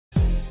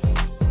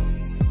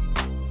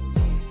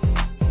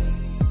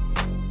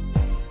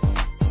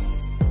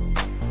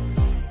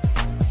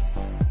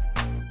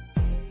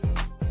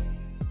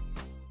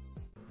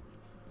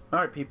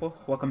Alright people,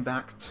 welcome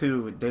back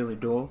to Daily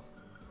Duels.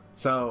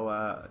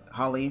 So,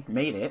 Holly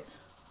made it.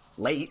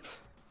 Late.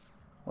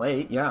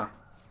 Late, yeah.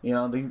 You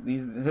know,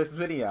 this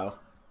video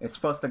is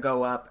supposed to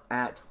go up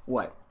at,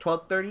 what,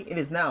 12:30? It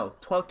is now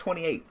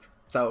 12:28.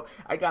 So,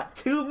 I got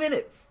 2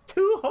 minutes,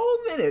 2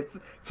 whole minutes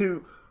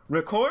to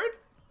record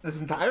this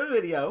entire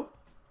video,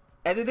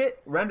 edit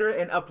it, render it,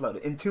 and upload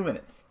it in 2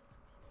 minutes.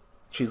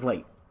 She's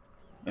late.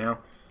 You know?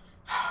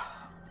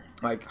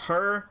 Like,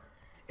 her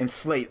and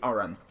Slate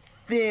are on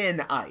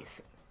thin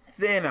ice.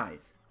 Thin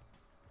ice.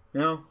 You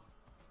know?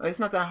 It's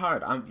not that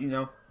hard. You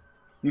know,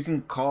 you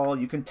can call,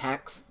 you can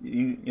text,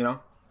 you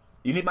know.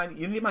 You need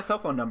my cell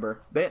phone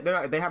number. They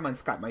have my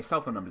Skype, my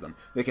cell phone number's on.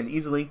 They can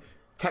easily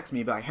text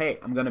me and be like, hey,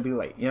 I'm gonna be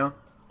late, you know?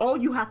 All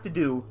you have to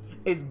do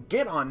is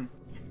get on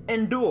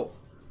and duel.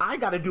 I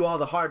gotta do all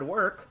the hard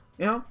work,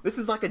 you know? This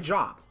is like a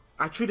job.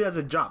 I treat it as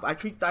a job. I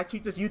treat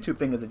this YouTube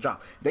thing as a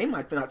job. They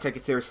might not take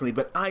it seriously,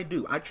 but I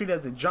do. I treat it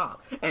as a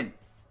job. And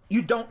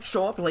you don't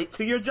show up late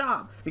to your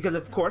job. Because,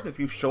 of course, if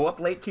you show up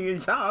late to your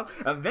job,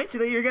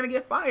 eventually you're going to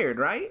get fired,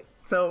 right?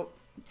 So,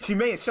 she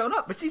may have shown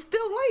up, but she's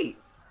still late.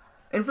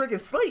 And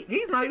freaking Slate,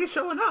 he's not even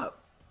showing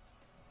up.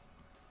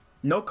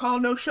 No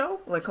call, no show?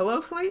 Like, hello,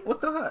 Slate? What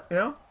the heck, you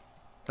know?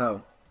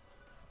 So,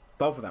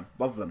 both of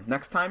them.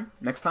 Next time,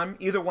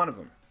 either one of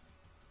them.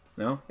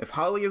 You know? If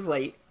Holly is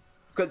late,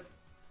 because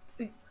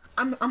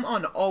I'm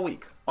on all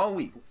week.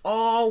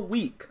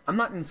 I'm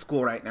not in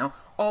school right now.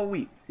 All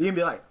week. You can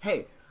be like,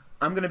 hey,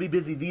 I'm gonna be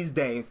busy these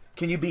days.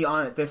 Can you be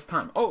on at this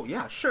time? Oh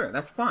yeah, sure,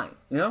 that's fine.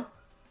 You know?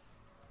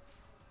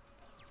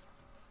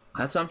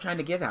 That's what I'm trying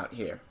to get out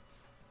here.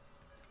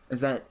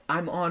 Is that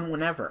I'm on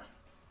whenever.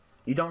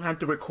 You don't have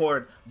to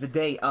record the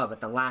day of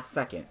at the last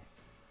second.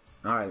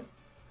 Alright.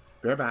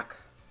 Be right back.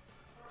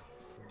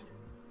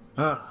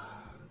 No,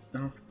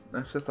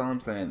 that's just all I'm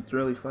saying. It's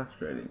really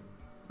frustrating.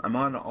 I'm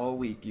on all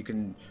week. We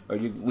can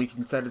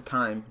set a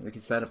time. We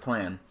can set a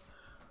plan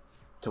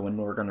to when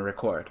we're gonna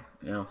record.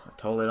 You know, I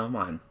totally don't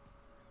mind.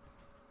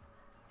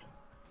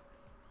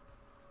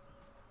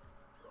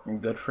 And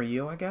good for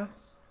you, I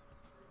guess.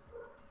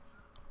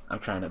 I'm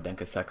trying to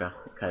Denkaseka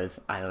because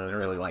I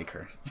really like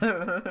her.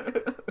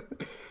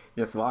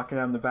 Just walking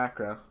down the back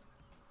row.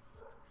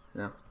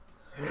 Yeah.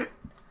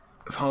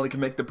 If Holly can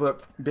make the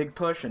big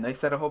push and they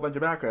set a whole bunch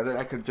of back row, then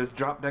I could just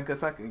drop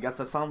Denkaseka and get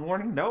the sound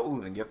warning?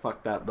 No, and get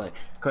fucked up. But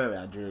clearly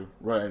I drew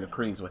Royal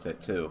Decrees with it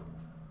too.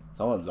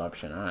 Soul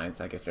Absorption, alright,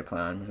 so I guess you're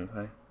playing.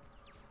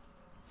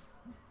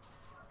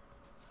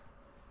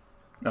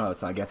 Oh,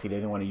 so I guess he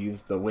didn't want to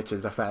use the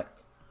Witch's effect.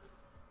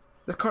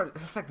 This card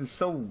effect is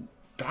so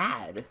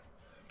bad.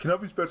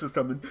 Cannot be special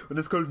summoned. When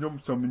this card is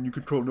normal summon, you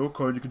control no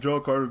card. You can draw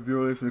a card,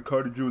 reveal it. If the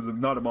card you drew is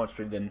not a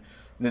monster, then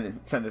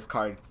send this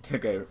card to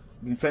go.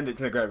 Then send it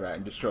to the graveyard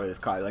and destroy this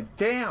card. Like,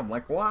 damn,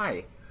 like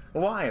why?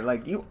 Why?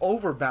 Like, you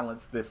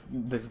overbalance this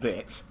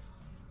bitch.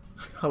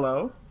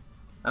 Hello?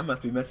 I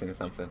must be missing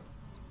something.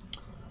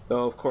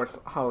 So of course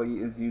Holly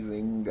is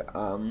using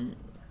the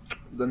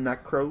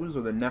Necros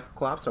or the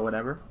Nefclops or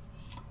whatever.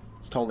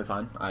 It's totally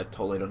fine. I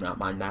totally do not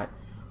mind that.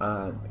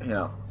 You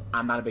know,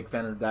 I'm not a big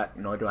fan of that,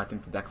 nor do I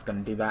think the deck's gonna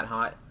be that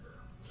hot.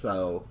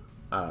 So,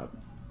 I'm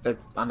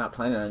not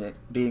planning on it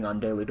being on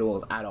Daily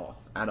Duels at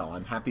all.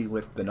 I'm happy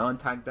with the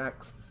non-tag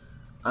decks.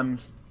 I'm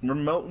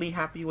remotely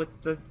happy with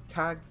the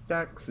tag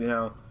decks, you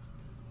know.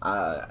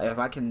 If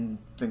I can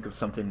think of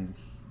something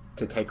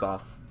to take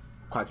off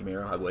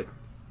Koa'Ki, I would.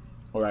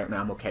 Well, right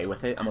now I'm okay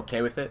with it. You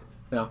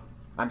know,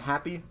 I'm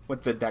happy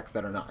with the decks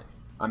that are not.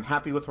 I'm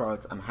happy with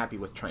Heraldics. I'm happy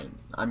with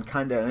Trains. I'm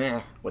kind of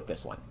meh with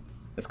this one.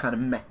 It's kind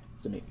of meh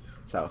to me.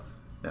 So,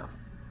 you know,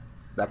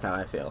 that's how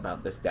I feel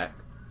about this deck.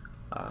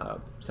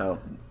 So,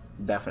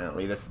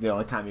 definitely, this is the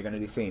only time you're going to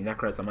be seeing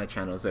Necros on my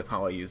channel is if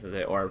Holly uses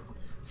it or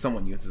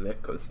someone uses it,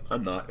 because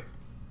I'm not.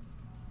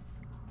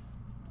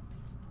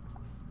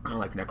 I don't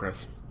like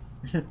Necros.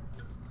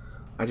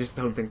 I just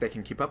don't think they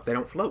can keep up. They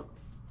don't float.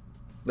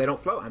 They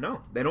don't float, I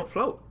know. They don't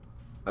float.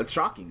 That's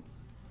shocking.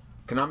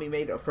 Konami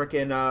made a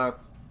freaking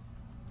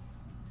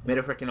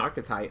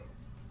archetype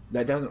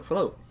that doesn't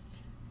float.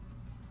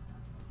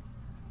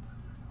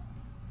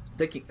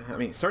 I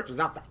mean, Search is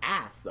out the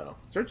ass, though.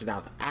 Search is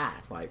out the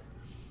ass. Like,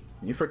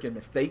 you freaking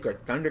mistake or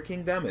Thunder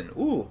King them, and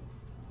ooh.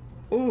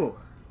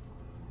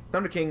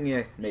 Thunder King,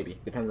 yeah,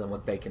 maybe. Depends on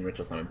what they can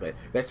ritual summon, but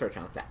they Search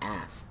out the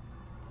ass.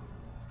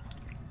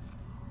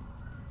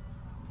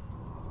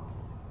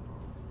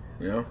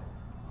 You know?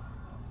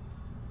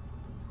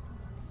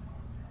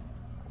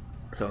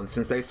 So,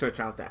 since they Search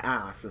out the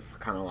ass, it's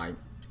kind of like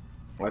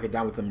it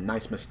down with a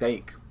nice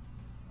mistake.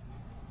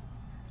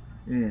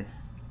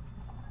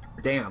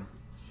 Damn.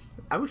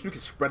 I wish we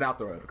could spread out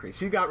the Royal Decree.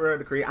 She got Royal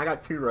Decree. I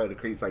got 2 Royal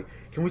Decrees. Like,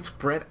 can we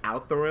spread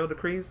out the Royal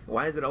Decrees?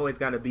 Why is it always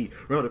got to be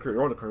Royal Decree,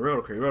 Royal Decree,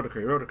 Royal Decree, Royal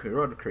Decree, Royal Decree,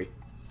 Royal Decree?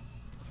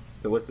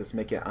 So what's this?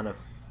 Make it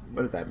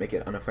what does that? Make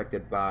it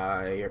unaffected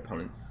by your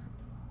opponent's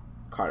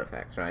card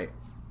effects, right?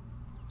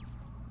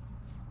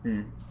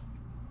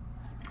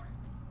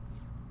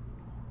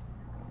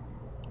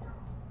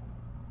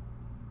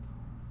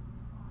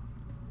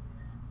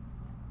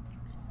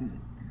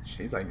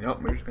 She's like,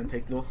 nope, we're just gonna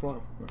take it a little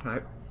slow.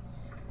 Okay.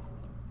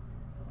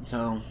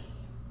 So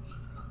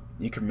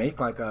you can make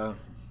like a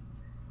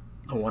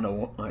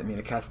 101, I mean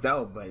a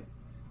Castell, but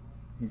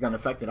he's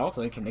unaffected.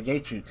 Also, he can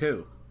negate you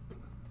too.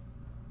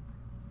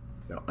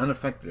 So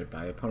unaffected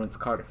by opponent's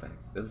card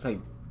effects. Does it say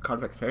card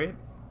effects period?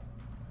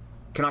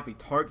 Cannot be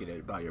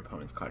targeted by your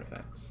opponent's card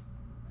effects.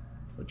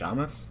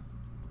 Pajamas?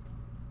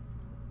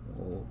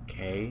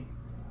 Okay.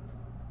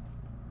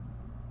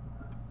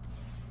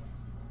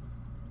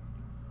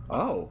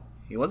 Oh,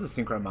 he was a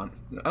synchro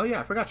monster. Oh yeah,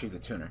 I forgot she's a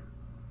tuner.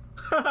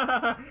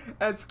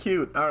 That's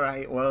cute.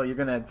 Alright, well, you're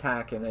gonna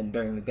attack, and then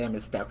during the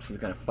damage step, she's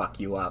gonna fuck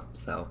you up,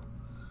 so.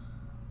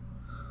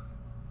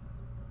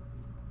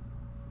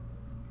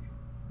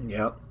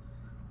 Yep.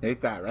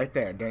 Take that, right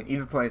there. During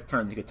either player's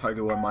turn, you can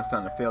target one monster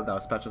on the field that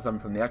was special summon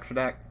from the extra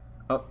deck.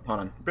 Oh, hold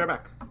on. Be right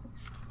back.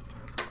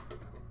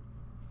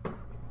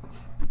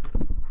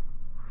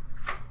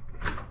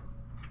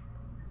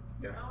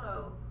 Yeah.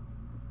 Hello.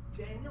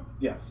 Daniel?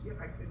 Yes. Yeah,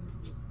 I couldn't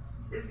see.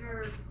 Is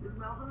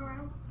Melvin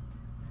around?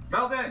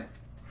 Melvin!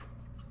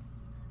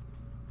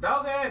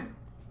 Melvin!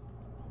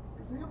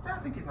 Is he up there? I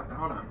think he's up there.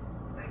 Hold on.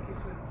 Thank you,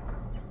 sir.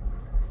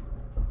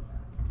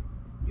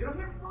 You don't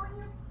hear me calling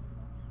you?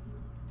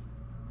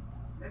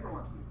 Never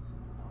wants you.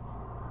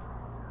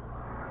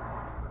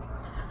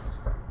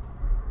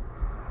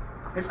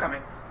 He's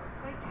coming.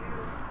 Thank you.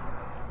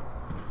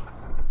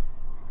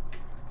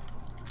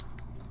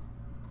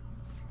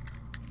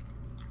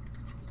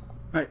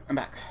 Alright, I'm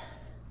back.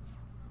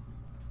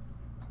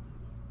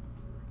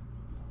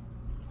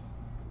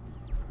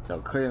 So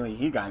clearly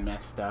he got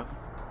messed up.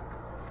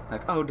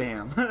 Like, oh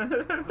damn.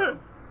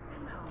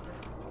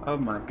 Oh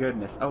my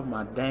goodness. Oh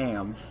my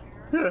damn.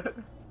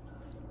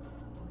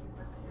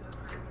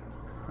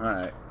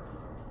 Alright.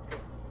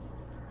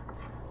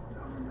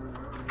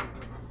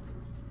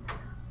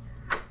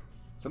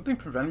 Something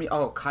prevented me.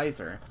 Oh,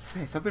 Kaiser.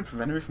 Say, something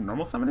prevented me from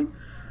normal summoning?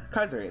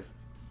 Kaiser is.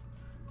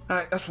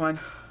 Alright, that's fine.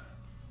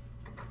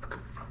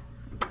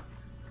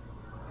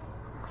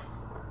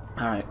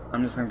 Alright,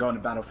 I'm just gonna go into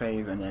battle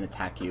phase and then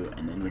attack you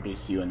and then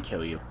reduce you and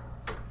kill you.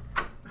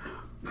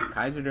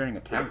 Kaiser during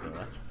attack, though,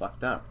 that's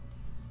fucked up.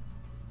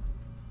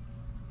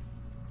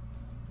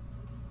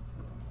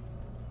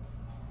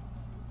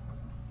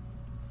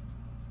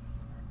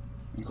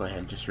 Go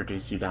ahead, just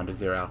reduce you down to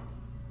 0.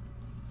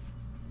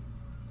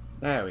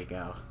 There we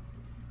go.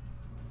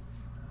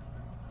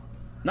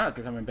 No,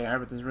 because I'm in bear,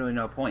 but there's really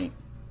no point.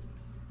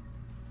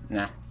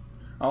 Nah.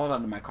 I'll hold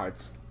on to my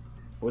cards.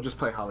 We'll just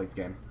play Holly's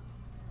game.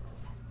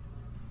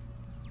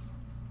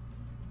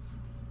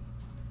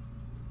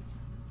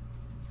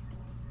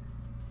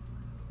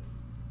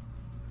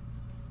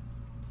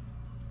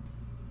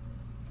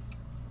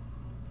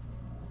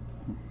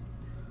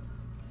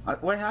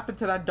 What happened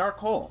to that dark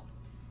hole?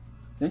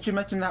 Didn't you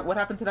mention that? What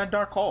happened to that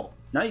dark hole?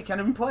 Now you can't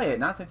even play it.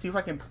 Not since you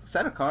fucking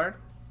set a card.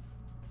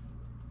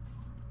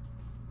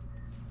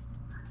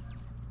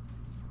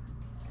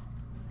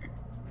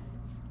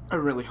 I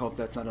really hope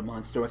that's not a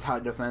monster with high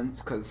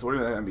defense, because we're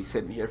gonna be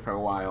sitting here for a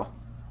while.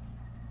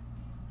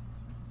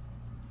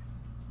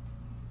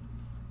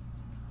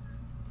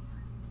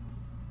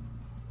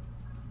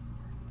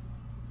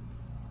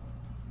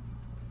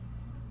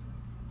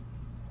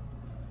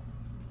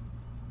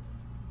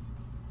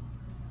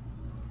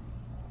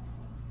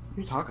 What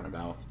are you talking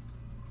about?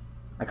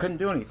 I couldn't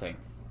do anything.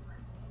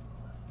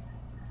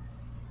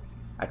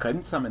 I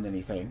couldn't summon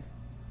anything.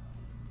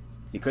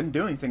 You couldn't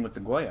do anything with the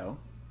Goyo.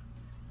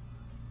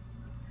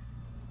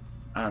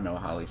 I don't know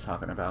what Holly's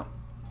talking about.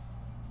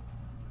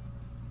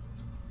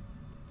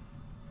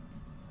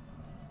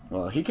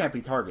 Well, he can't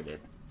be targeted.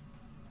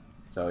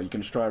 So you can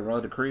destroy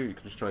Royal Decree or you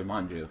can destroy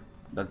Manju.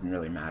 Doesn't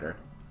really matter.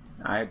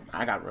 I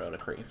got Royal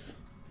Decrees.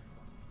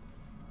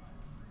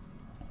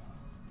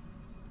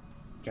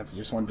 Guess I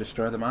just want to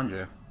destroy the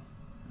Manju.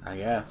 I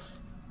guess.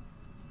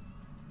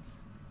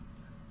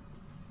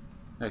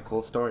 Hey,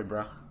 cool story,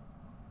 bro.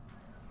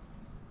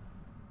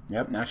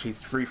 Yep, now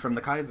she's free from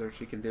the Kaiser.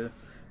 She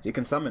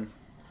can summon.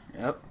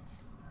 Yep.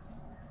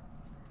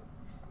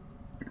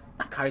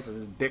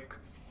 Kaiser's dick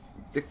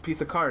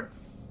piece of card.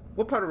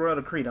 What part of Royal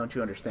Decree don't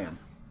you understand?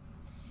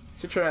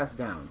 Sit your ass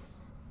down.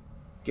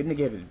 Get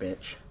negated,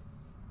 bitch.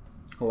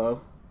 Hello?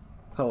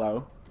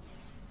 Hello?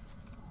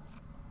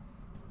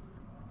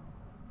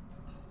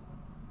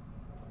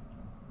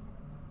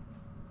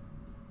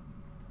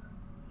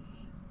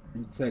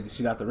 Say,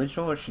 she got the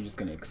ritual or is she just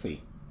gonna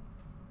exceed?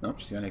 Nope,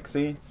 she's gonna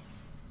exceed.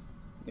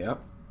 Yep.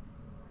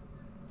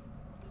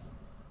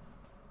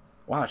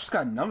 Wow, she's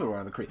got another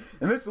Royal Decree.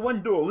 And this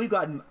one duel, we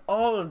got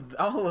all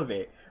of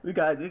it. We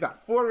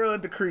got 4 Royal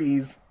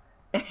Decrees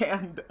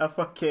and a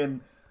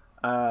fucking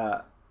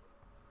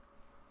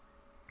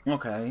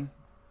okay.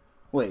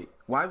 Wait,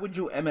 why would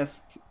you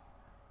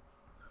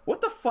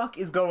What the fuck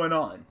is going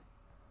on?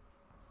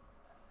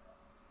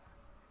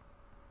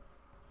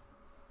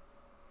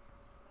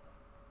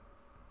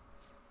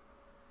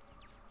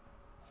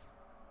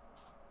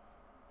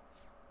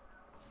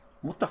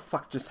 What the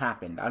fuck just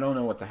happened? I don't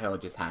know what the hell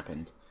just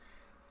happened.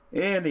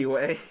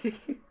 Anyway,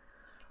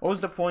 What was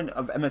the point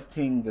of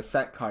MSTing the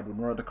set card when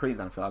World Decrees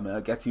on field? I mean,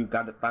 I guess you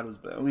got it, thought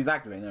it was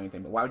activating and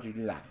everything, but why would you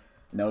do that?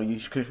 You know,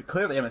 you could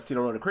clearly MST the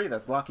World Decree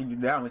that's locking you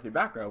down with your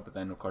back row, but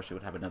then of course you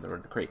would have another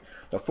World Decree.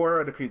 So 4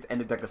 World Decrees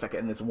ended deck a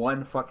second in this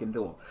one fucking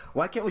duel.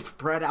 Why can't we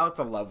spread out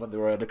the love of the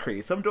World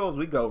Decree? Some duels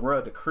we go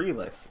World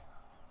Decree-less.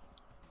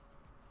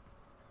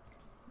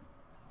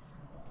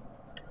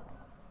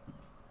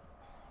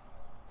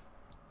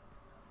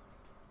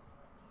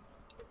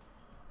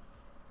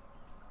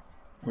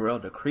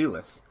 World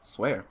Decree-less,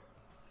 swear.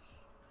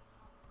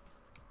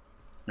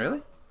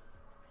 Really?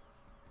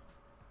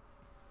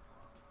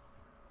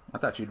 I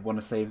thought you'd want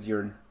to save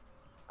your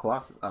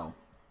Colossus. Oh.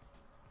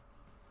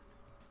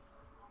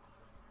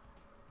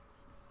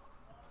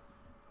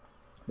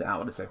 Yeah, I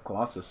would have saved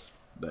Colossus,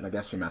 but I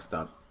guess she messed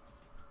up.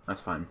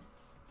 That's fine.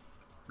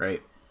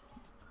 Right.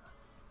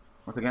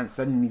 Once again,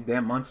 sending these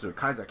damn monsters with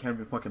Kaiser, I can't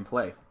even fucking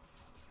play.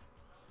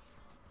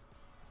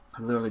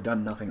 I've literally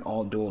done nothing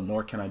all duel,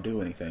 nor can I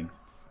do anything.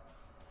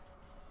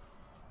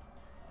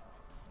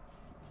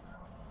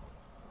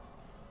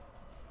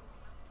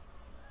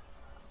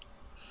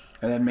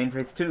 And then main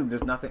phase 2,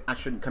 there's nothing, I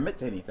shouldn't commit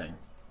to anything.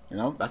 You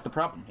know, that's the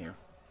problem here.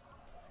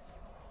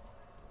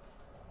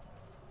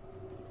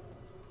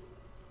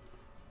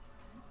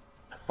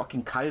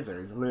 Fucking Kaiser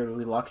is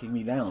literally locking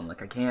me down.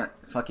 Like, I can't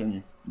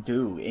fucking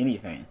do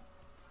anything.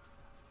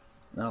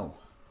 No.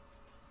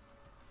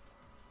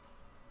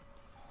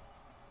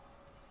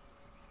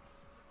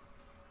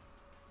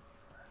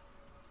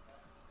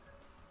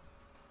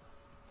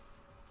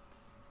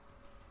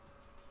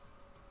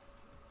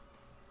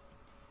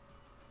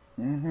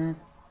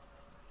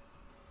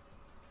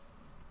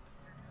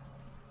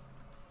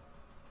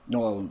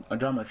 Well, a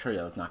drama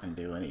trio is not going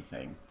to do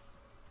anything.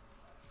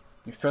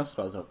 Your first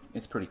spell's up.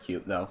 It's pretty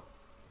cute, though.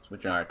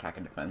 Switch our attack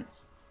and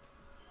defense.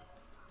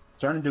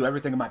 Trying to do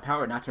everything in my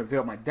power not to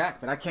reveal my deck,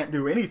 but I can't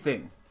do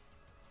anything.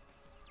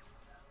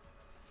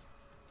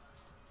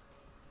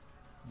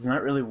 It's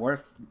not really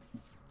worth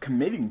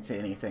committing to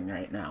anything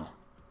right now.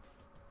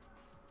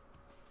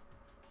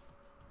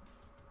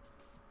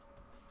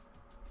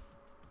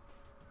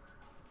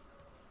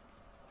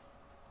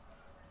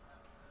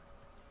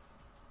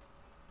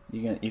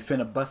 You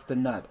finna bust a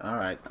nut.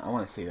 Alright, I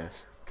wanna see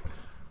this.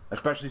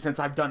 Especially since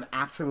I've done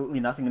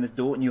absolutely nothing in this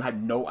duel and you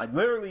had no...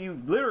 literally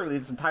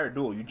this entire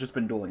duel, you've just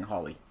been dueling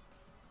Holly.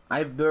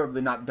 I've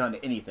literally not done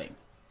anything.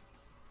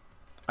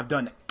 I've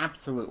done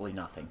absolutely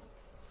nothing.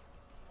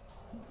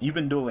 You've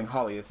been dueling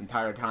Holly this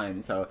entire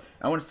time, so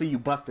I want to see you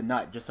bust a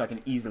nut just so I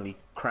can easily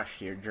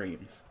crush your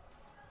dreams.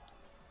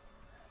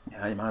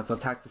 Yeah, you might as well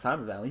attack the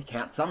Cyber Valley. You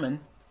can't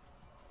summon.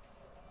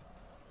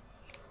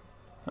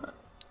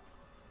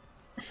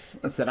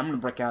 I said I'm gonna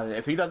break out of it.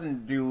 If he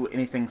doesn't do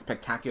anything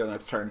spectacular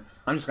next turn,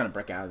 I'm just gonna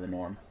break out of the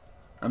norm.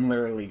 I'm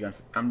literally gonna.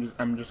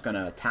 I'm just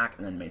gonna attack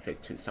and then main phase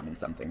 2 summon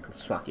something.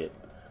 Cause fuck it.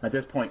 At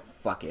this point,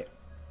 fuck it.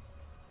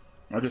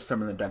 I'll just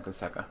summon the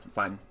Denkoseka.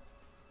 Fine.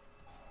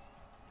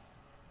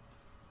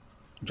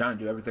 I'm trying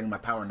to do everything in my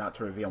power not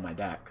to reveal my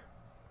deck.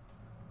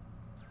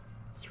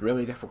 It's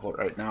really difficult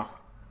right now.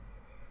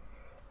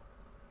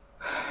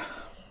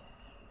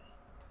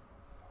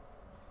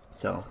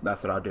 So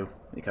that's what I'll do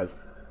because.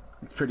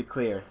 It's pretty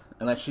clear,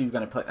 unless she's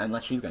gonna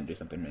do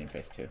something main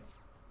phase 2.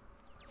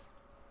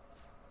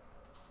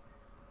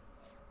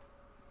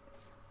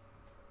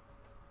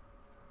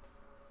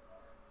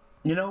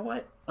 You know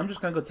what? I'm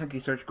just gonna go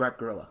Tenki search, grab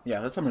Gorilla. Yeah,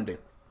 that's what I'm gonna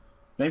do.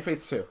 Main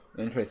phase 2.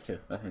 Main phase 2.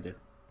 That's what I'm gonna do.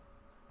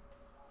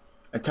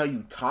 I tell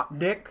you, top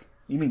dick?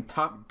 You mean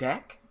top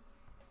deck?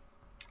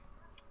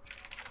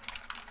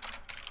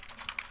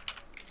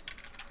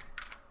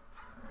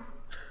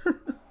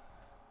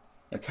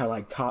 Until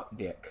I top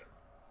dick.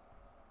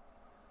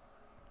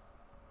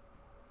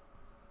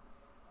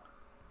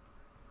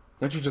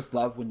 Don't you just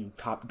love when you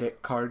top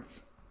dick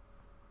cards?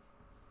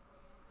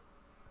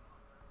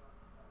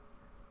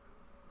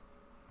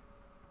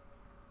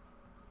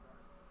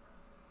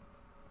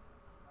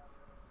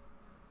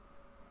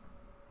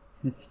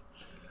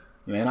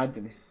 Man, I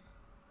did.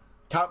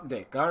 Top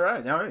dick.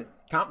 Alright, alright.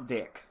 Top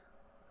dick.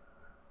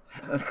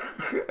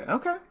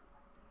 Okay.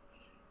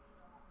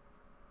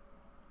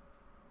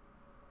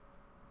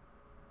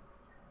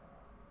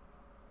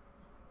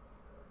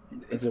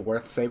 Is it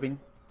worth saving?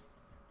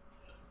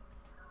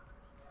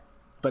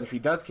 But if he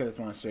does kill this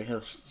monster,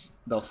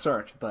 they'll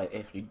search. But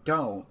if you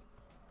don't,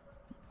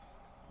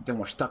 then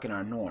we're stuck in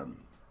our norm.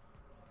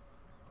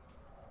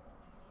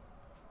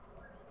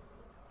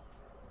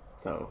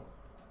 So,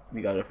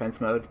 we got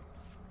defense mode.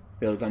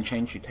 Build is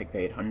unchanged, you take the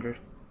 800.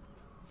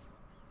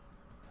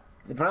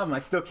 The problem, I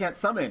still can't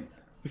summon.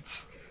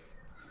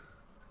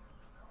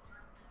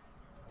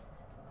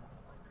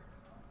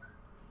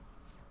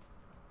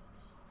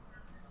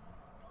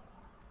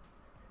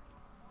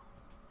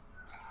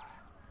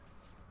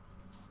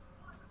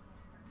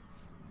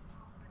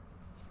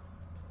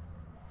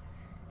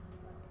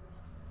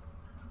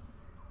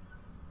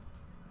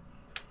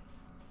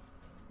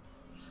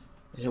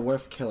 Is it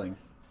worth killing?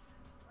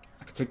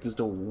 I could take this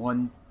duel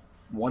one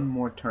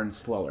more turn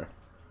slower.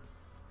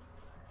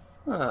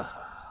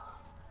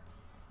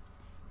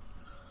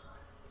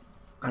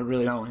 I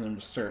really don't want him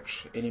to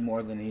search any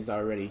more than he's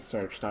already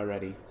searched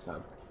already,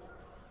 so.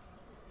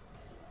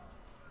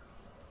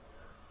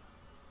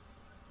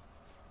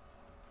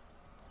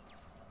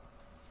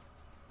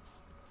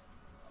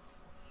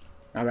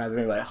 I'd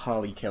rather let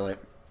Holly kill it.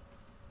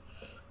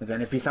 And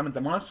then if he summons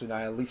a monster,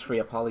 I at least free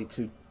up Holly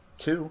to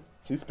two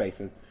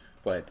spaces.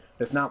 But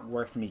it's not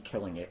worth me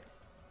killing it.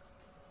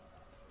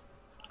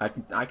 I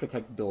could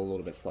take the duel a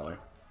little bit slower.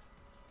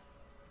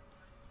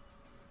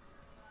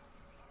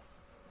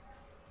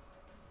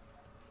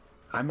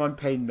 I'm on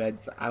pain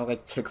meds. I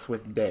like chicks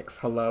with dicks.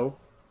 Hello?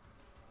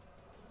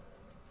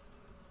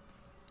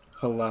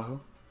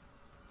 Hello?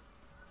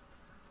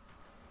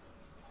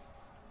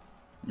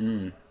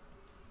 Mmm.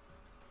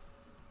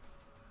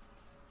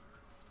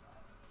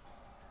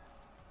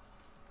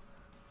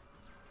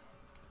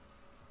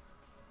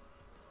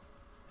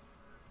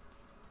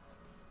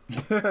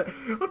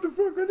 What the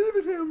fuck? I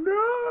needed him.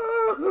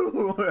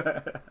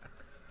 No!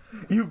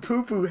 You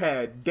poo-poo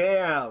head.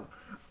 Damn.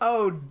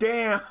 Oh,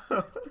 damn.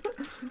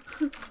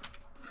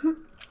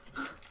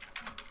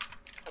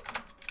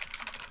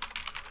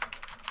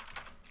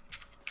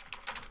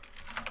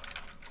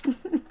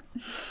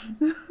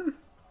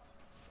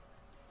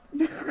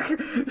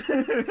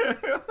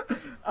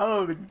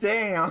 Oh,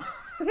 damn.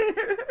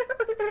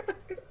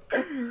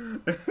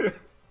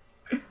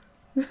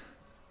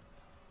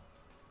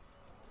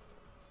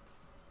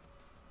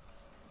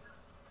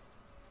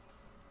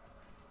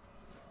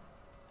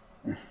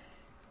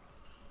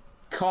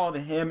 Called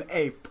him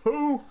a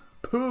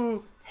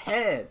poo-poo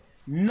head.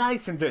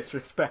 Nice and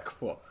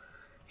disrespectful.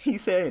 He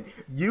said,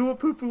 you a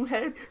poo-poo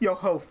head? Your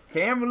whole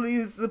family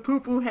is a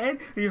poo-poo head?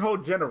 Your whole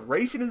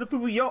generation is a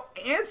poo-poo? Your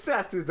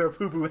ancestors are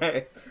poo-poo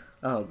heads.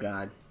 Oh,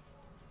 God.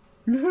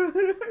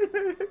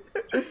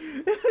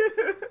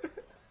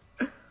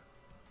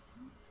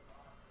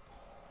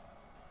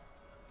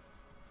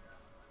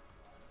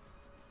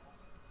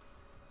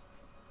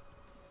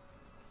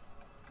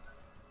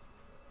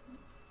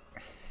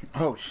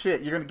 Oh,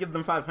 shit. You're going to give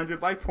them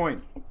 500 life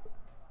points.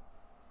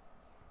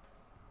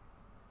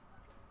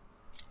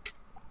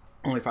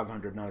 Only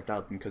 500, not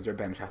 1,000, because they're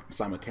banished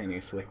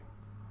simultaneously.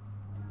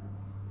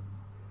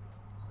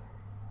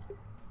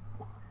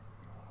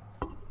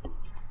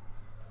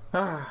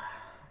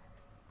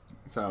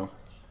 So,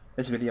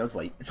 this video's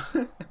late.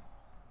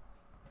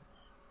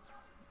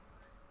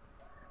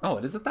 Oh,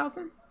 it is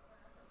 1,000?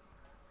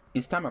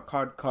 Each time a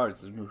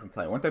cards is moved from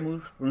play. Won't they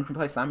move from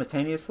play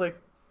simultaneously?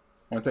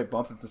 Won't they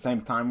both at the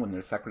same time when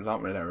their second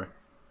result, whatever?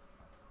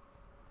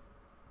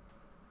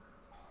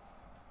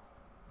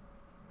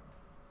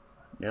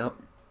 Yep.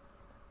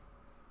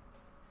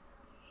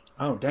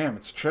 Oh, damn,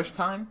 it's Trish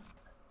time?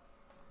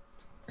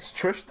 It's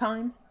Trish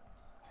time?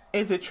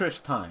 Is it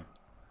Trish time?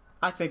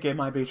 I think it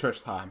might be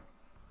Trish time.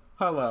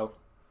 Hello.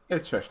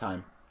 It's Trish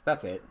time.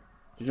 That's it.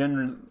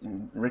 General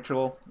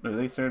ritual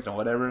releasers or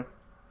whatever.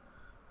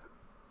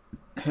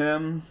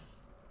 Him,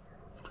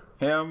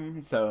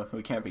 so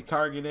we can't be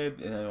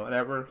targeted,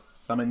 whatever.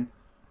 Summon.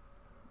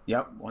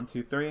 Yep, 1,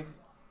 2, 3.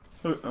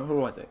 Who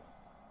was it?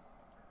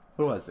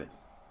 Who was it?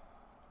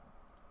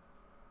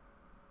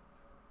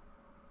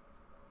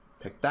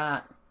 Pick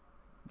that.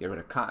 Get rid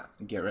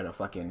of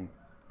fucking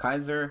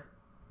Kaiser,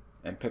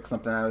 and pick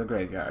something out of the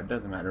graveyard.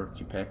 Doesn't matter what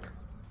you pick.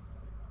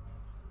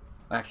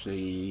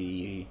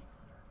 Actually,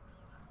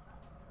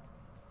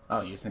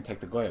 oh, you're just gonna take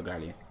the Goyo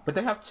Guardian, but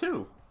they have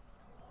 2.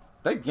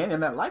 They're gaining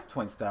that life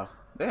points though.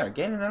 They are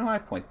gaining their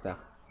life points though.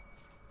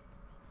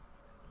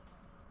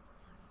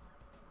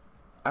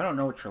 I don't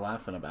know what you're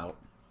laughing about.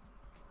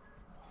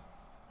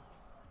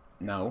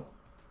 No.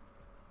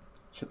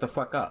 Shut the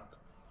fuck up.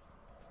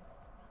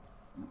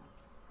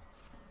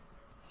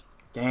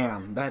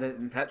 Damn, that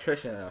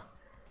Trisha.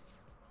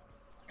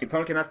 The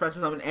opponent cannot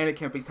special summon and it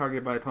can't be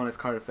targeted by opponent's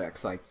card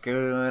effects. Like,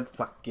 good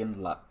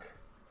fucking luck.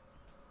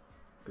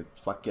 Good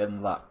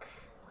fucking luck.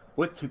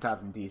 With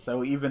 2000 D,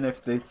 so even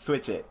if they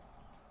switch it.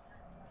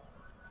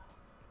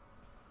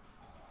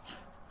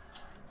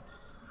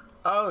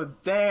 Oh,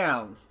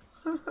 damn.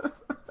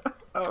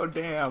 Oh,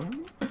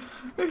 damn.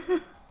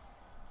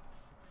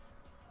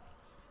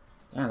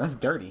 Yeah, that's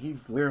dirty.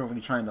 He's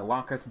literally trying to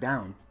lock us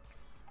down.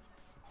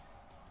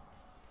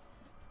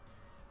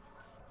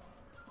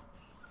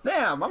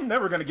 Damn, I'm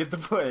never gonna get to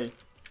play.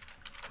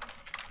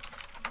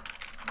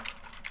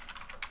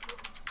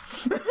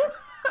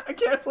 I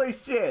can't play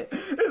shit.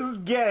 This is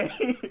gay.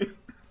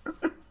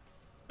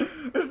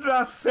 It's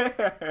not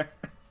fair.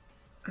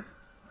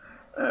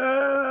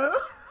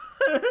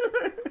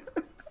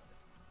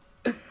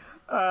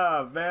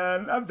 Oh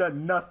man, I've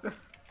done nothing.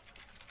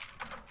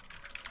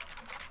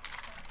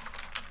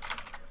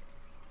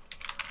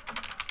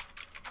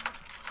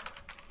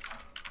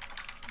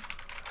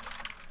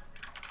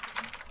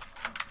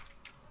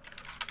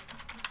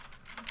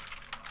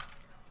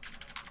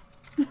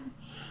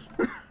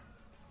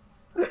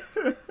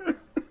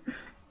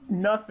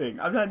 Nothing.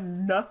 I've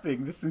done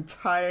nothing this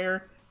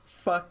entire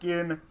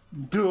fucking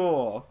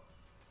duel.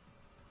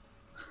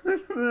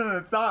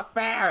 It's not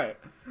fair.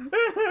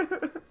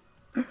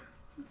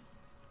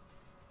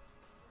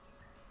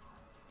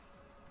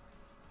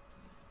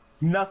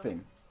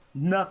 Nothing.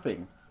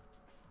 Nothing.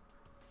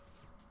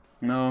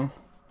 No.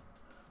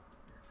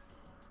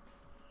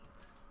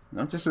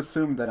 Don't just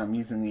assume that I'm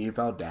using the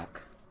Yubel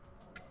deck.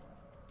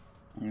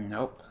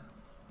 Nope.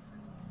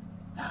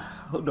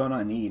 Who don't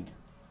I need?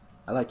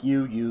 I like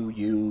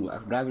you.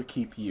 I'd rather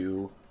keep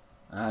you.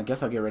 I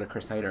guess I'll get rid of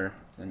Crusader,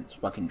 since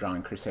fucking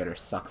drawing Crusader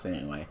sucks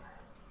anyway.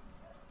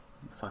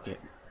 Fuck it.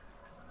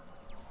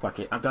 Fuck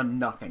it. I've done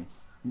nothing.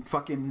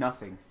 Fucking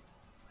nothing.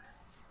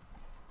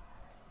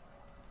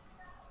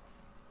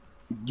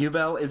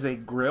 Yubel is a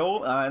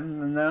grill?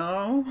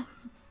 No.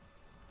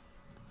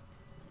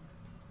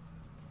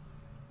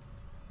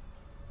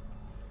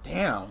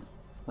 Damn.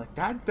 Like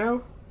that,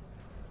 though?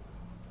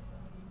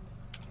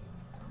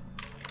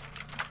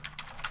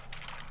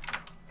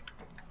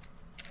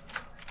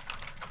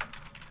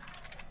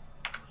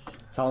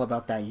 It's all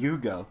about that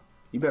Yugo.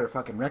 You better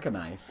fucking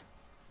recognize.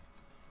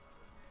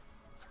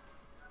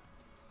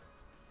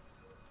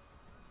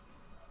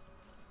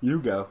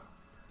 Yugo.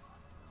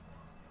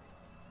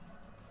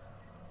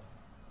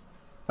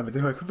 I mean,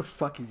 they're like, who the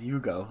fuck is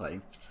Yugo?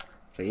 Like,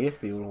 see,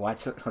 if you would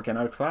watch fucking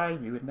Arc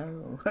 5, you would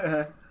know.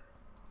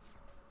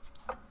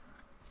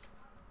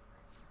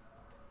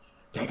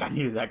 Dang, I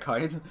needed that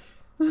card.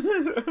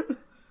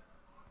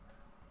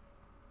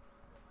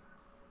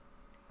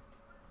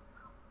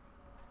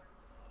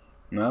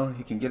 No,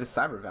 he can get his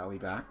Cyber Valley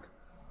back.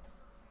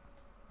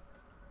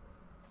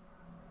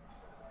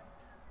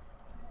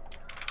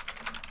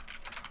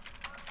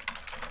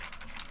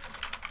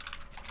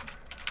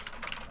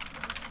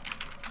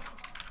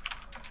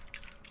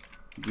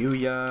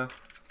 Yuya.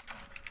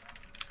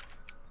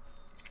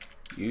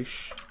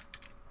 Yusho.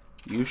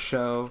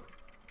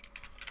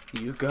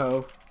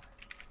 Yugo.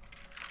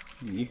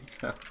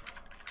 Yuzo.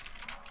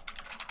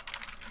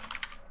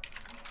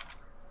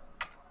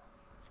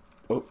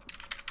 Oh.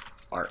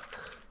 Arc.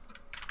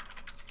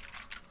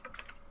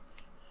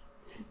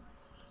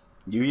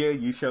 Yuya,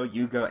 Yusho,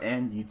 Yugo,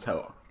 and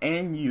Yuto.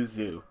 And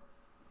Yuzu.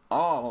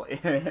 All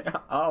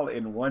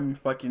in one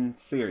fucking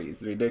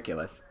series.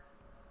 Ridiculous.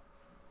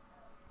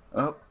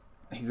 Oh.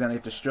 He's gonna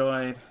get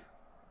destroyed.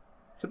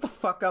 Shut the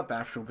fuck up,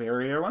 Astral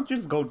Barrier. Why don't you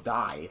just go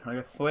die?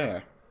 I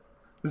swear.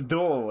 This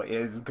duel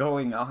is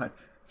going on.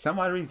 For some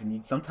odd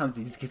reason, sometimes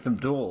you just get some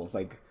duels.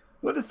 Like,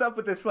 what is up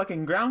with this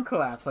fucking ground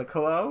collapse? Like,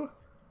 hello?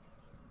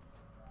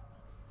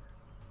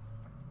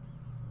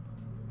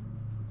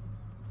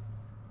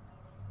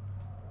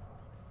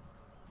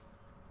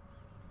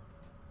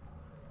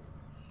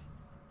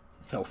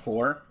 So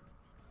 4.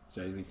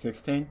 So it'd be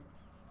 16.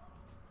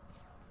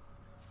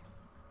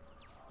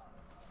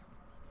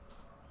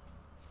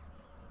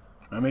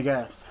 Let me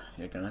guess.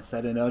 You're gonna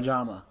set an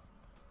Ojama.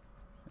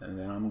 And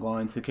then I'm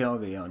going to kill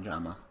the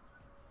Ojama.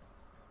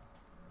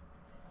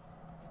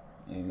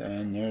 And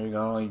then you're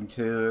going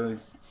to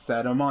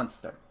set a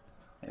monster.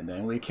 And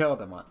then we kill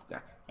the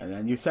monster. And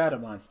then you set a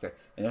monster.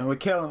 And then we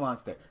kill a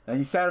monster. Then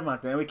you set a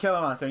monster. And we kill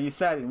a monster. And you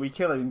set it. And we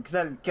kill it. And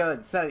set it. Kill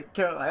it. Set it.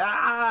 Kill it. Like,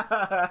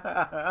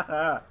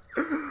 ah!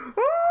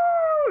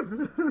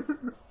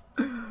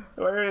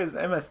 Where is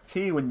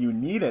MST when you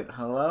need it?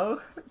 Hello?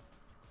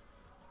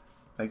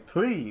 Like,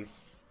 please.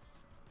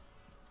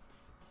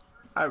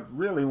 I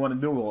really want a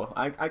duel.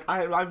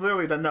 I've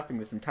literally done nothing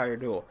this entire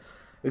duel.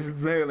 This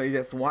is literally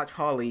just watch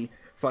Holly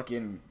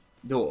fucking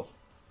duel.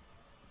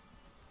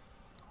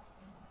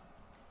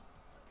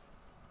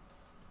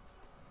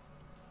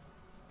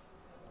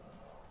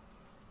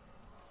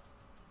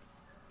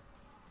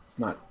 It's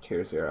not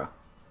tier 0.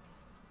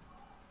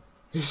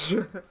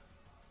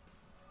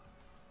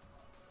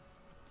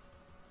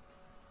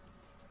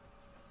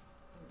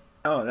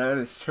 Oh, that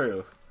is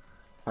true.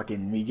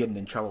 Fucking me getting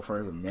in trouble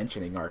for even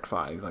mentioning Arc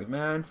 5. Like,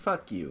 man,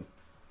 fuck you.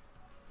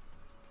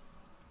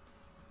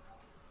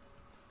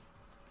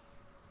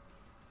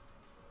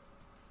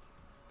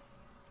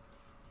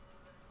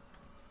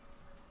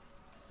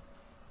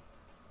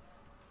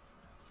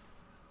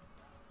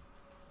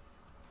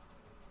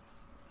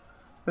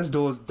 This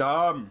duel is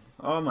dumb.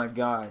 Oh my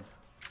god.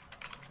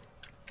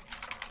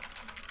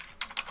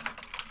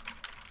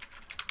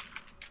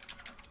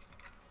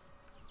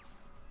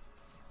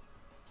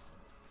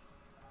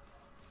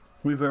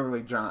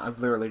 I've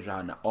literally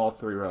drawn all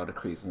 3 royal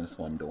decrees in this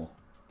one duel.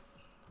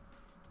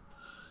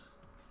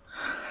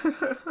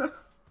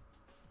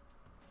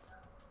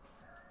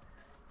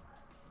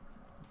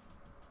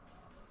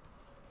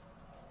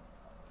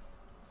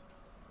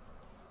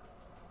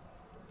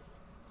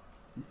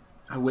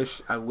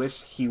 I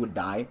wish he would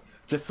die,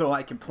 just so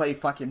I can play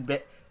fucking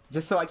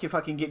just so I can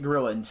fucking get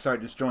Gorilla and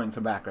start destroying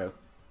some back row.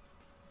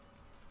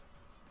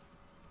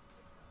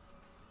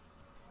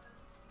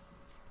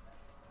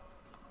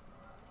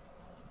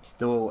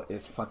 Duel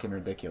is fucking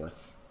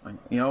ridiculous.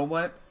 You know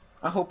what?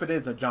 I hope it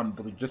is a jump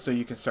blue just so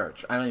you can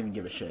search. I don't even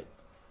give a shit.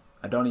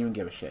 I don't even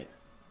give a shit.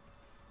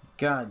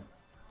 God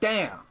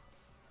damn!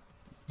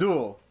 This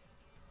duel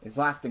is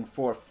lasting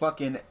for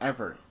fucking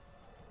ever.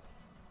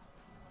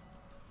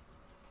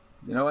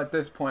 You know, at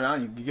this point, I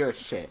don't even give a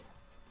shit.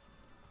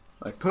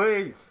 Like,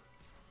 please!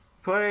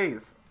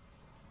 Please!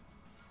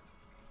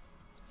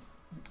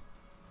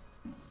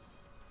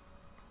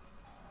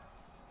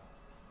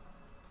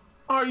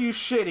 Are you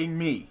shitting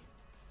me?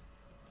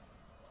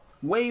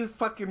 Wave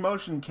fucking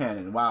motion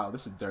cannon. Wow,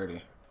 this is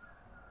dirty.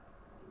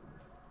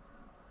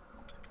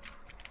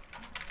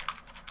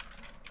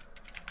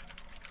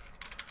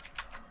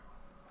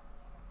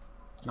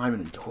 It's not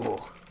even a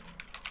duel.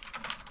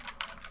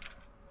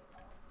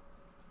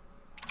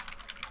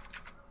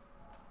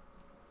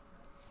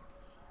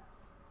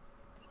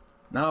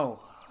 No.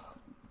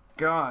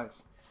 Gosh.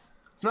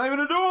 It's not even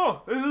a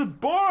duel! This is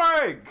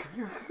boring!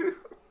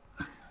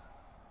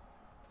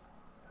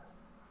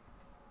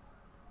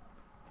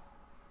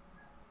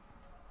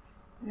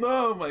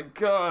 Oh my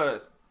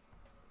god.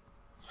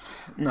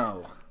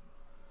 No.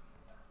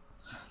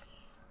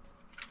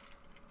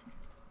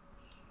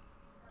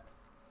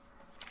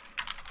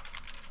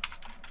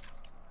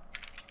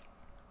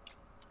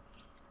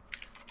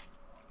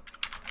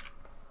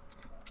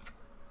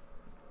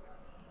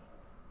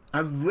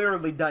 I've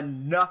literally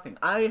done nothing.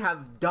 I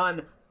have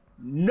done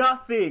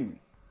nothing.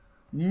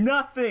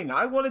 Nothing.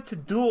 I wanted to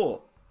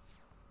duel.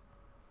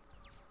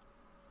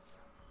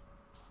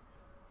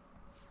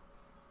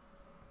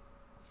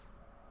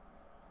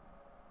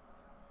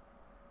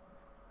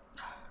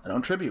 I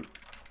don't tribute.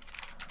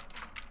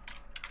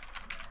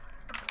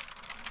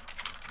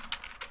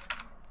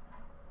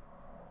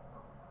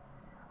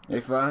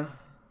 If I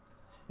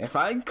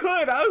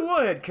could, I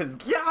would, cause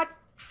God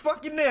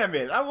fucking damn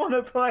it, I want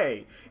to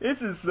play.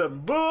 This is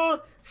some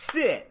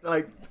bullshit.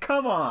 Like,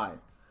 come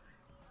on.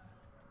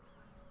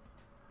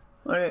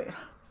 Like,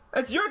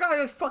 that's your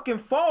guys' fucking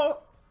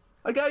fault.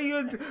 I got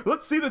you.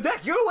 Let's see the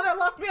deck. You're the one that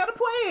locked me out of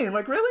playing.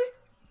 Like, really?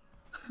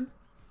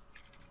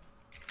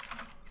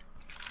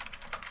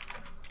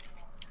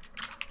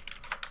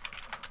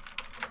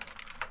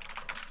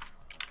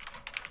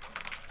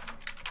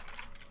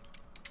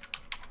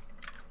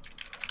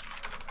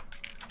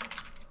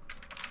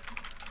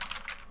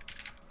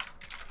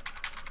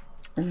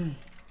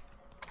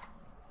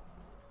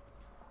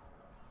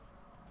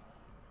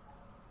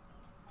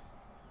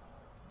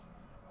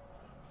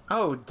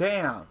 Oh,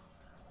 damn.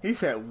 He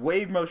said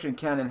wave motion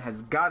cannon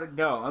has gotta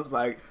go. I was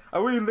like,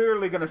 are we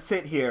literally gonna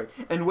sit here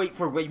and wait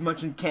for wave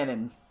motion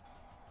cannon?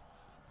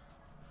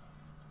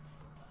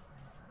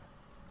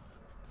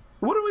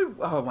 What are we...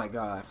 Oh my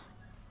god.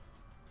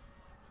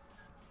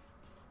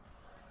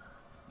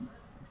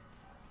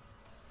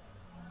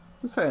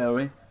 What's that, are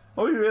we?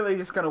 Are we really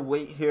just gonna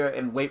wait here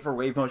and wait for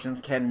wave motion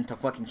cannon to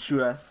fucking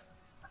shoot us?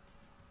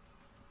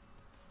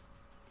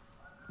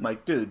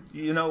 Like, dude,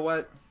 you know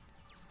what?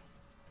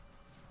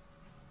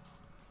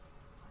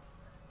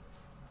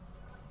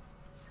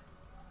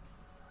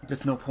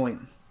 There's no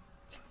point.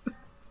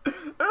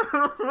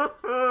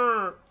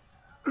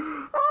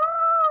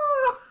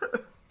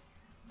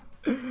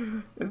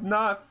 It's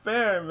not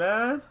fair,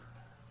 man.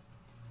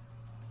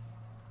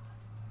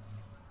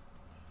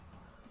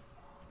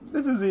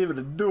 This isn't even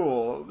a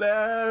duel,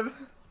 man.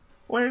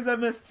 Where's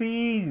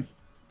MST?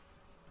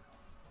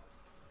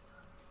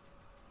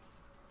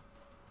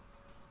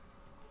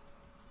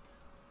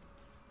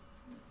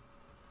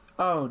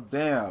 Oh,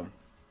 damn.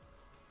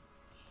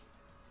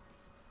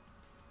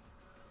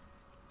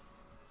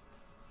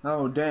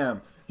 Oh,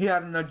 damn. He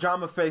had an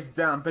Ajama face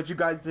down. Bet you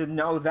guys didn't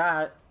know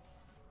that.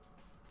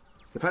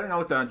 Depending on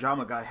what the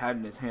Ajama guy had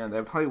in his hand,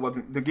 that probably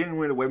wasn't... The getting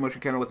rid of wave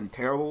motion cannon wasn't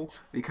terrible,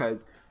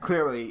 because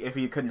clearly, if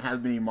he couldn't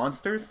have any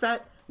monsters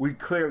set, we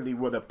clearly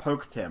would have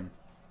poked him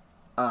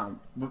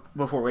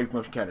before wave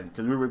motion cannon,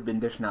 because we would have been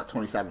dishing out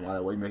 27, while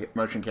the wave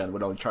motion cannon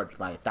would only charge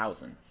by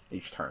 1,000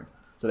 each turn.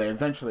 So they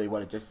eventually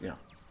would have just, you know...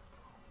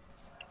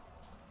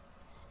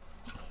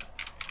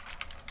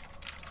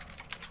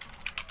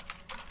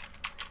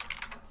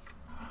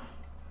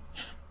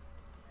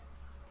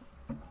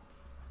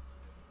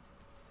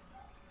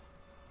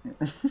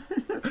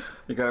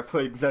 You gotta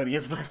play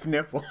Xonia's left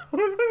nipple.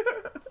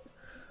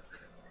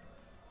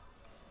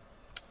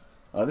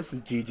 Oh, this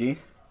is GG.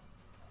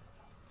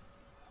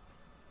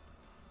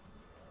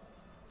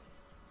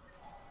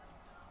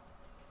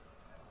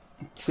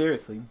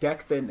 Seriously,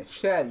 deck thin the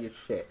shit out of your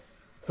shit.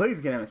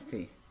 Please get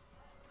MST.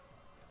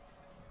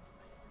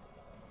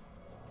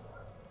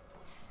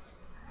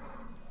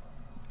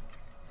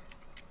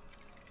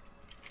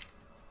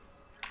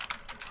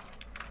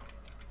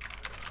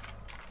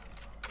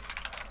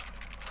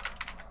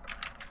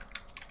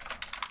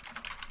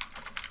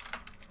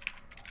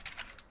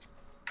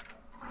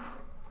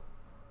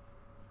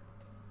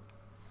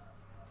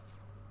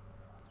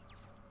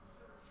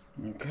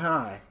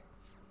 God,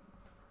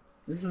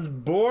 this is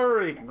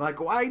boring. Like,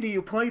 why do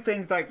you play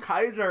things like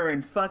Kaiser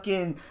and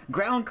fucking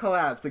Ground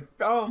Collapse? Like,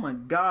 oh my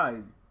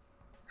god.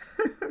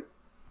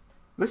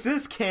 This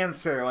is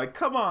cancer. Like,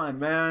 come on,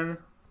 man.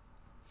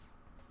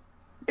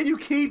 And you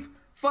keep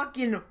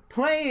fucking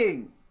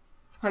playing.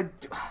 Like...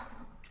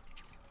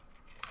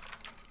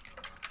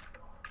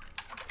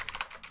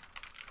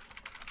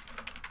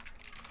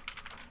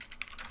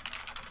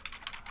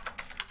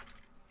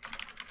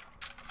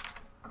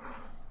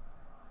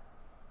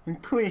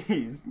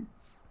 Please.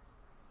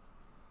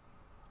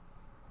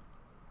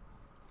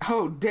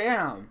 Oh,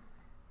 damn.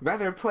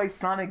 Rather play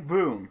Sonic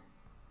Boom.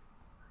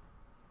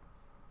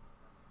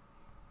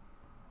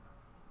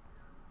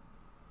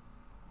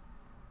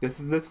 This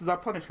is our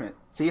punishment.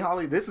 See,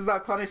 Holly, this is our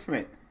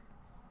punishment.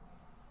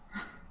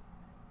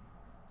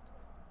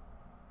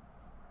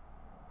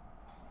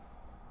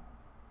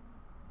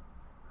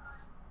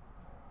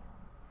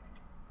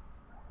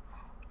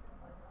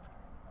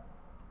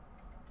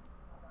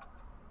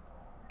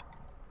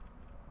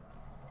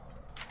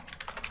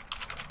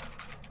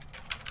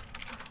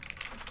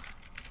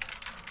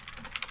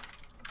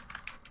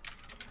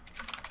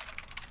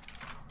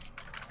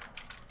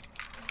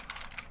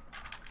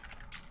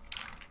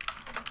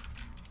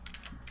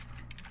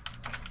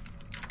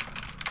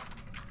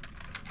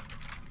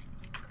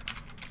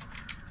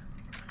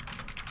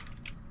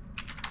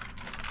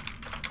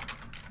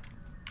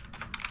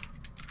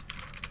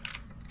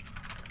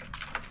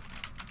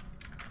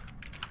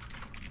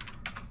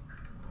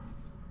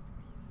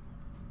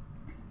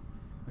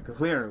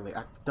 Clearly,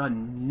 I've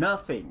done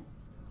nothing.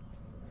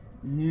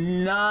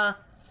 Nothing.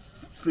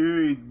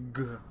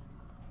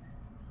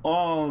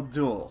 All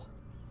duel.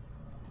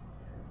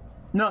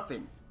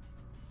 Nothing.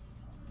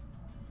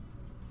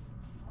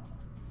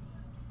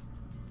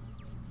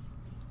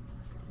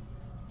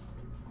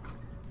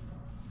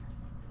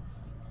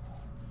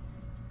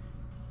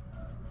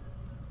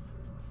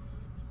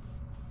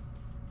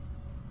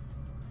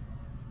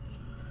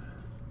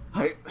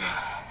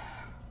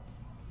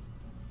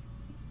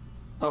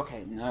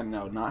 Okay, no,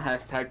 not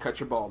hashtag cut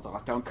your balls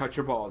off. Don't cut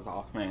your balls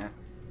off, man.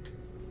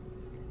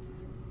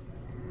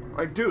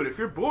 Like, dude, if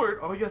you're bored,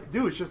 all you have to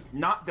do is just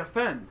not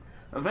defend.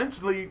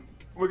 Eventually,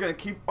 we're gonna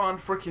keep on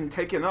freaking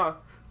taking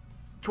up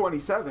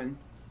 27.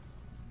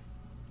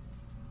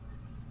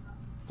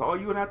 So all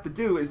you would have to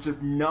do is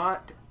just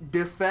not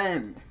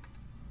defend.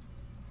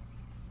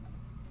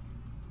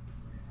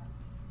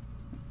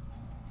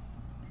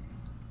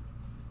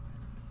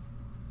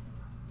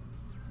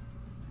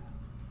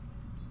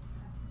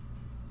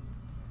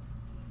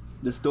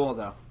 This duel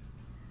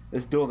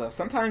though.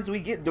 Sometimes we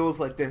get duels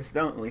like this,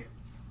 don't we?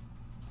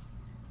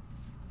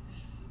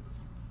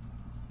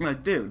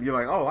 Like, dude, you're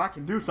like, oh, I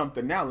can do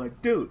something now.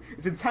 Like, dude,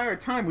 this entire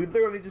time we've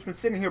literally just been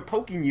sitting here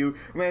poking you.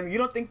 Man, you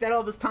don't think that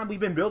all this time we've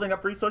been building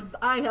up resources?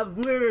 I have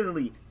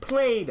literally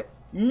played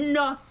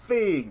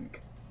nothing.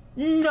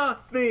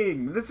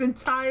 Nothing. This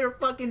entire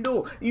fucking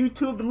duel.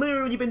 YouTube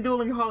literally been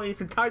dueling Holly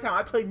this entire time.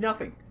 I played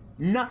nothing.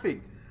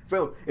 Nothing.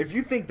 So, if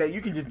you think that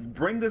you can just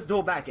bring this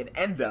duel back and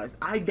end us,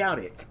 I doubt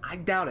it. I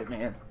doubt it,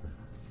 man.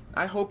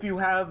 I hope you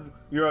have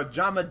your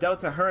Jama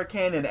Delta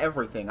Hurricane and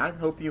everything. I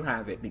hope you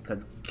have it,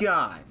 because,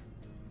 God.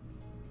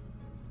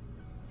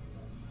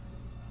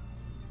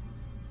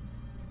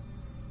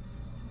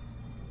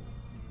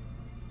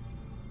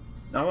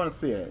 I want to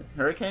see it.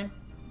 Hurricane?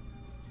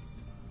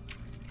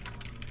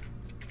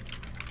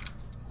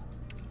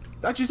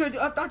 I thought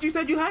you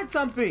said you had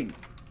something!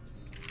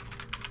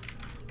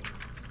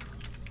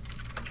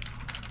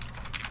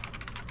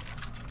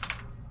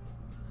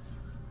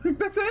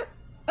 That's it?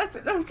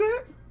 That's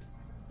it?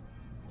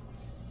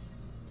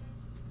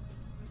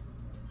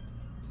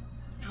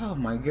 Oh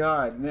my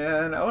god,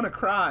 man. I want to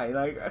cry.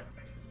 Like,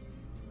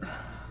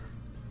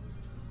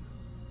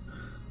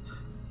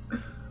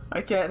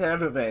 I can't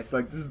handle this.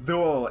 Like, this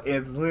duel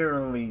is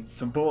literally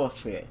some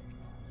bullshit.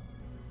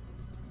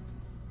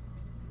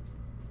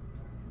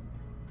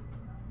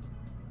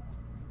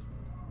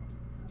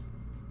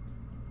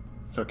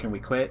 So can we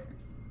quit?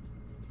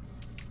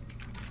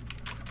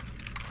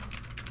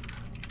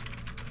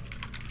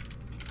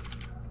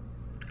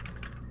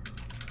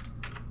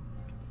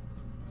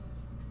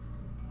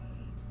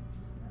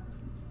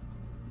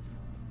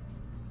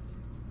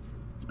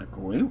 Like,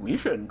 we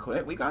shouldn't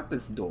quit. We got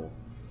this duel.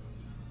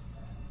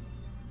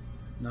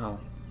 No.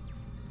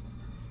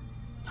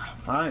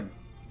 Fine.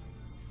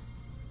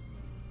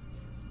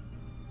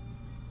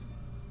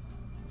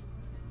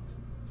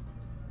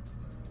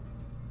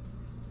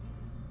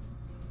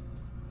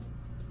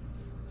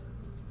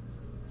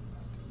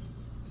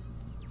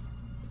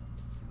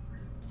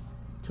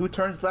 Two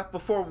turns left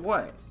before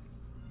what?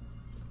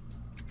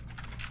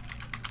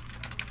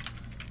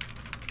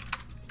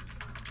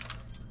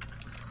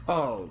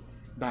 Oh,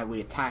 that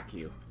we attack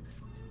you.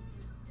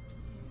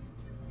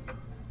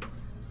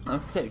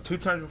 Let's say 2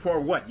 turns before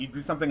what? You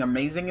do something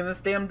amazing in this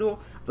damn duel?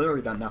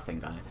 Literally done nothing,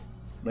 guys.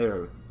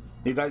 Literally.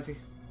 You guys see?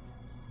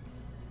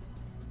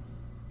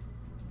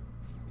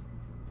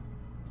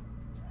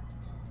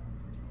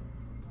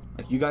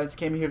 Like, you guys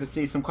came here to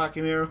see some Koa'Ki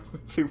Meiru?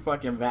 Too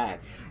fucking bad.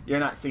 You're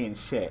not seeing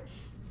shit.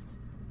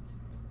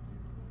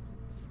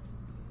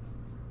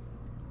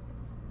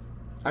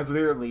 I've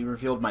literally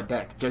revealed my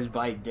deck just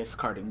by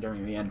discarding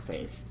during the end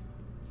phase.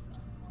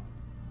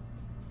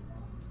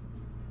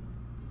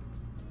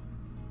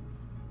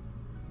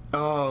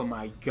 Oh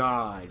my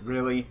god,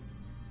 really?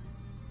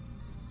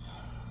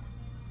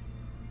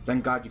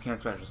 Thank god you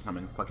can't special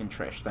summon fucking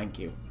Trish, thank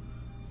you.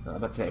 I was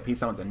about to say, if he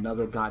summons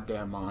another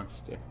goddamn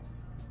monster.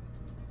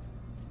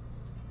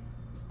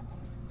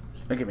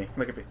 Look at me,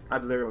 look at me.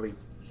 I've literally...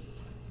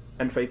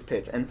 End phase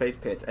pitch, end phase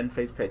pitch, end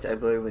phase pitch.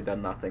 I've literally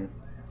done nothing.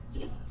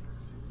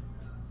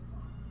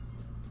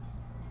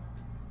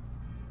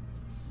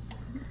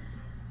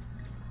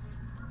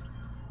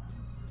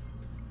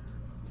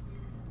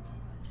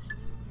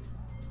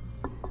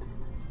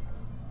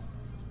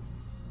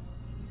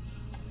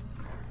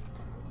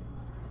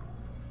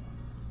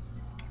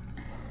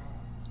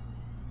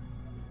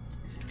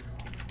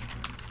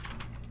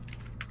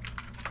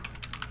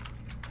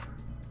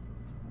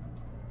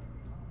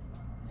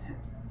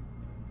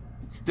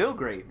 Still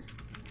great.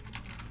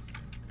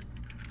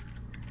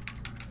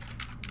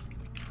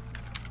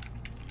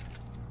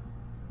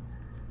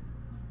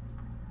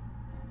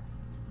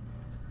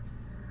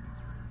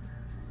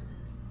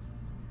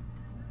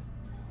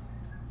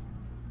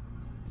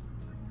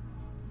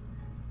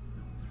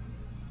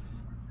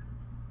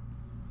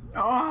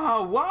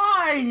 Oh, why?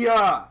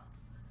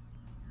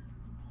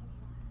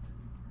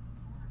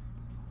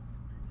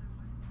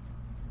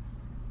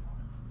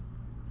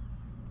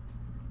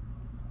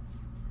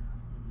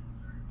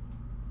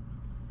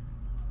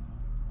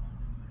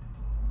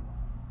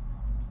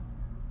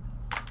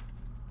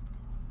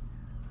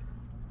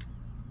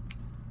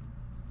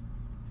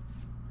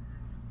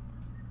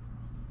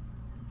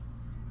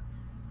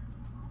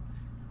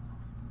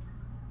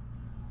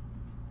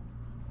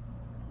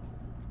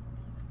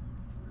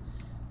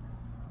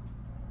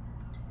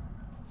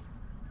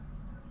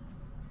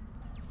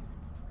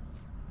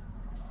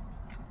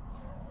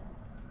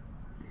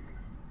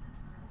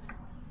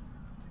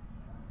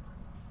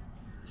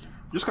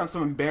 Just gonna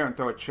summon bear and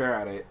throw a chair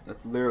at it.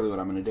 That's literally what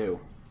I'm gonna do.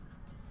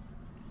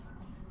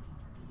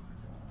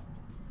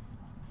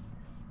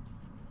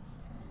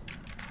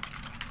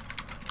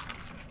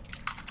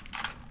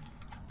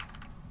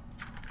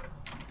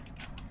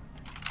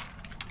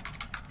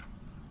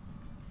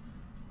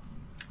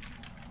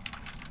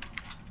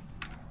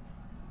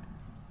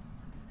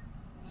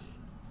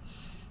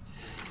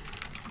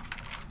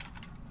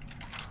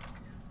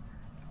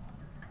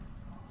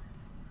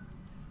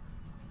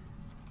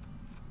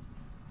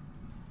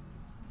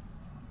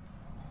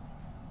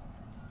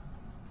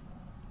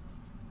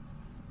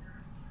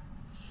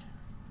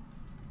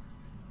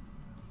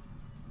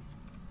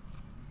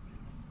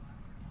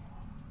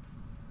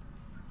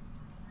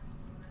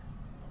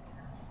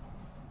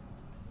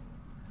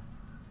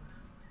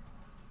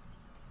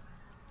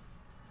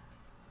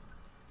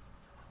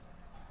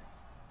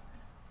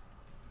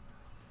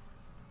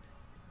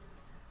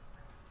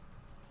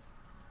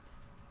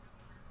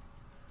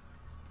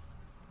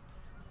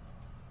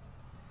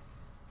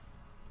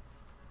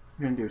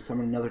 What are you gonna do?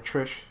 Summon another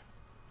Trish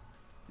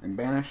and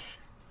banish?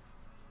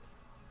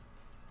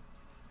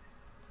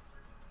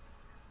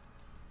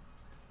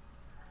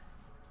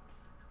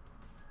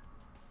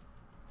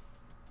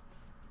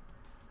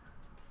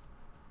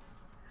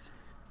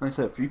 Like I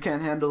said, if you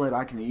can't handle it,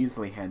 I can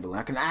easily handle it.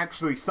 I can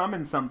actually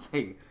summon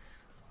something.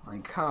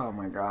 Like, oh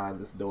my god,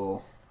 this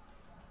duel.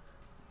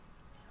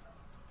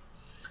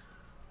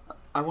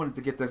 I wanted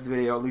to get this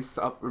video at least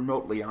up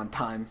remotely on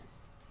time.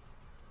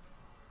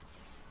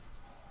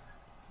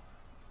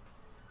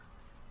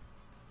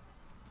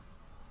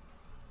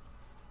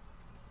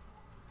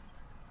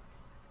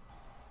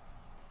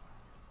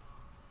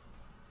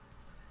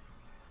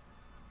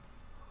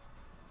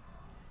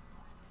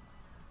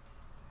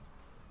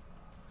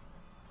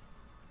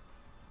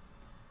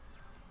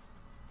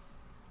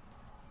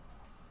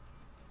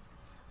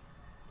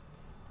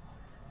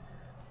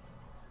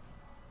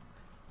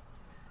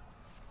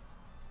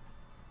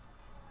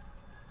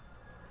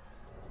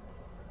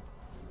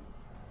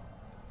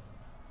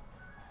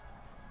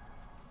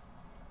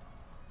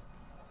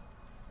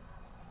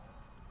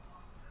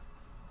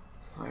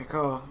 Like,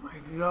 oh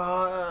my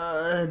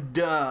god.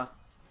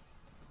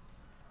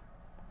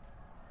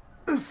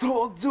 This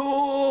whole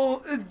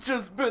duel, it's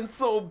just been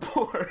so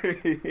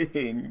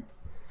boring.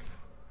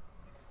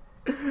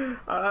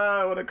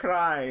 I wanna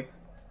cry.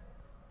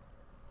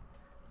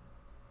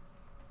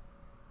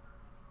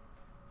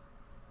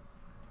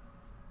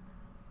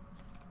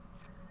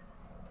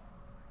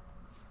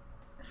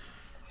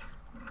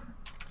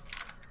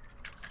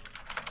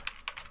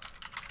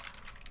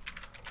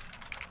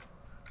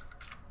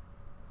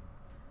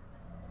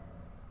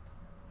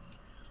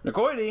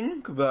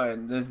 Recording,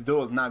 but this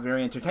duel is not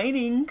very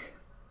entertaining.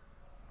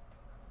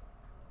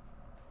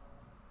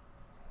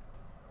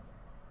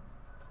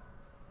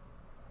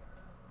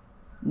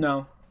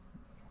 No.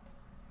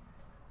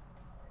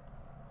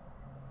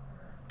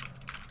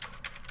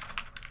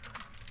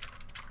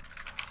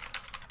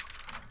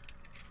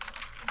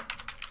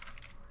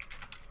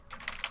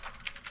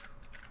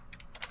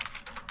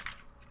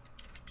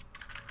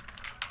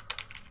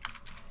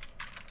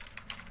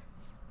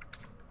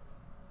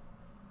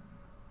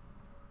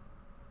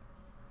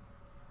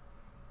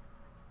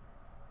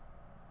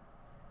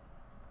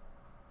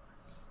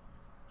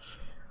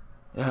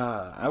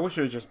 I wish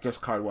it would just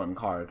discard one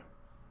card.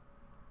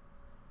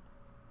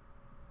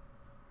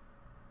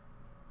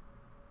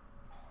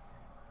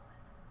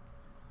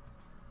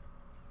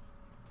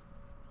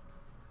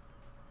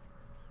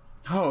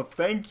 Oh,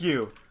 thank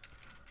you.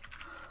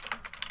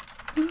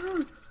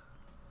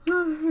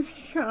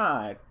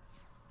 God.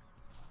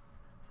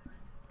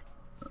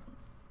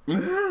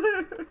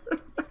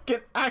 I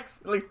can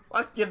actually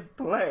fucking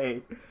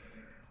play.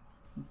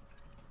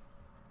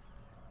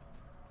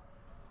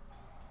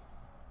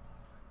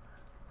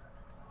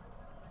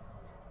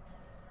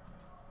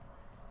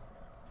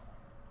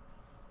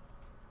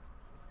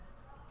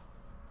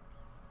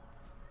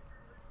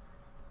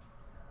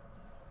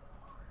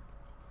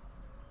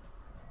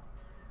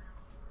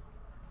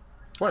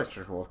 What is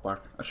just wolf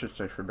bark? I should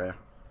search for bear.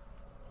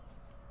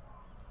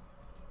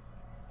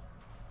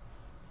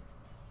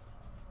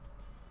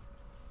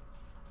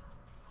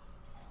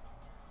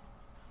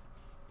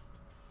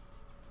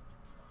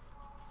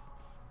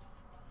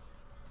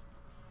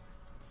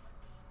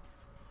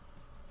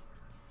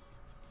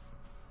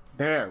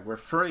 There, we're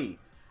free.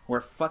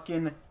 We're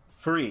fucking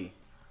free.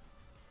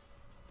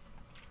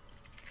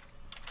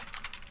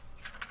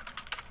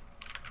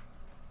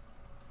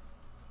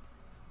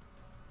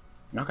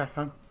 Okay,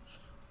 fine.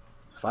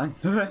 Fine.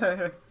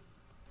 No.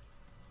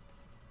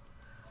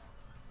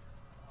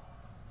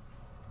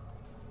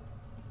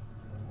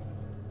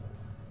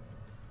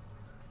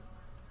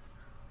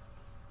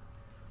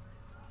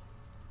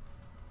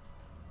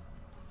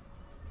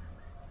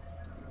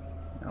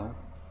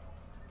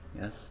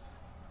 Yes.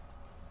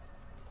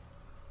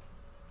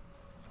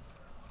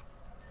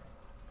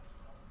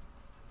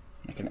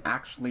 I can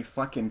actually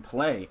fucking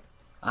play.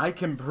 I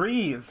can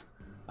breathe.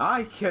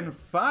 I can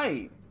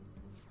fight.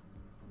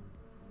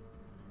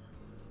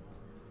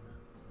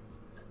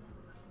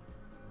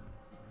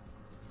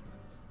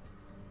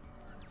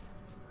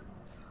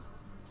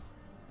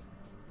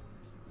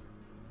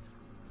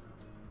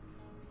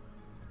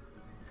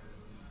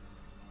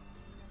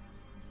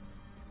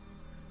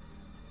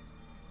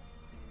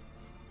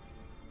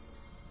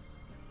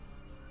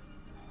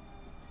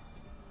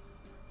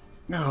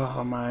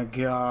 Oh my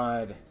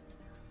god.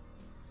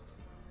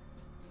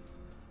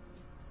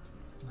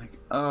 Like,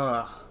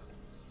 ugh.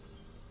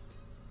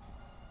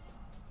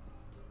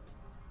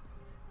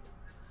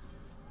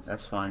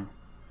 That's fine.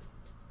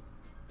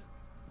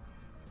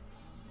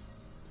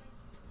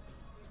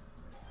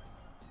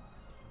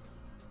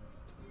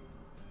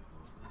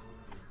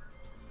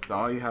 So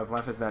all you have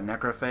left is that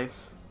necro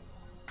face?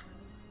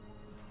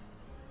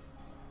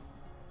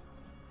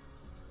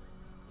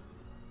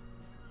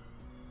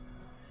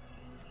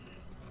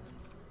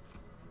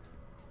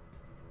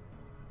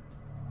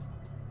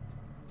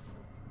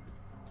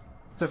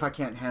 So if I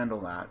can't handle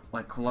that,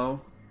 like, hello?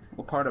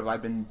 Well, part of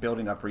I've been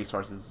building up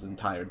resources this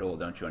entire duel,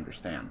 don't you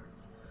understand?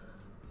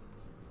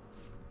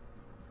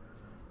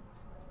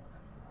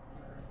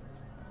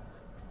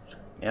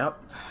 Yep.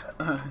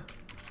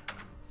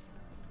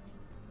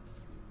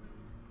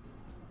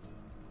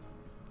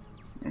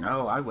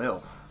 No, I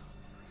will.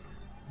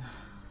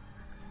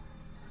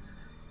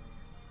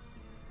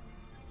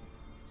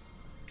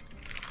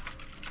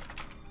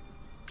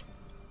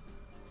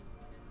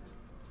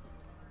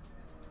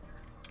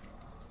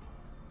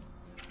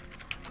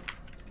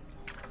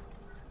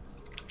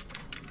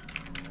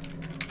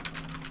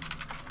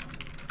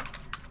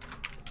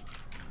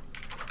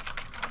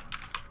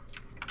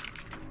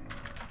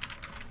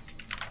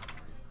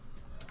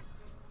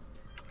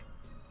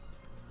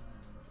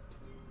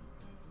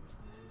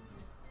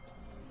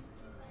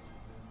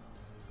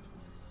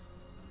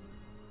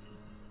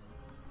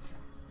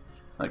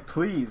 Like,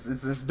 please,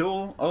 is this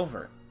duel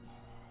over?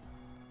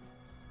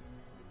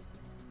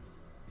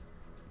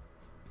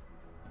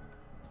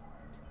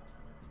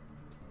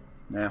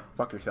 Yeah,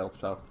 fuck your field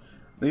spell.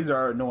 These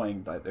are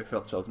annoying, but their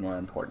field spell's more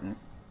important.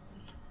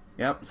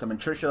 Yep, summon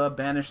Trishula,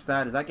 banish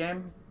that. Is that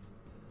game?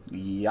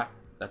 Yeah,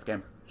 that's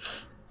game.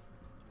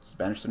 Just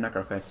banish the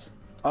Necroface.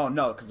 Oh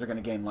no, because they're gonna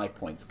gain life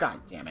points.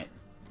 God damn it.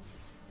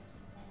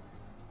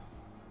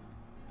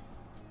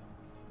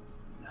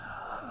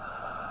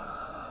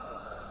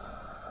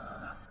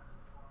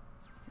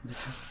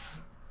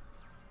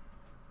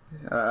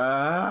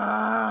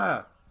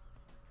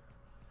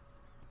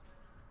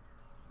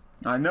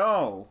 I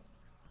know.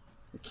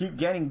 They keep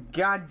getting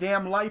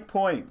goddamn life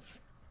points.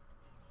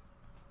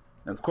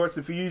 And of course,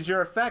 if you use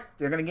your effect,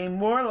 they're gonna gain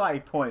more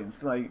life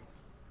points. Like,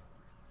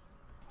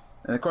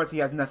 and of course, he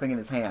has nothing in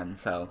his hand,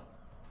 so.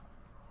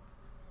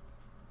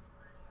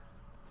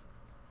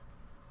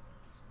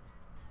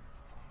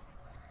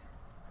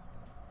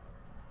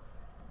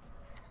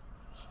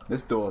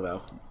 This duel,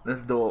 though.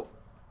 This duel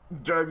is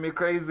driving me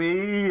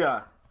crazy.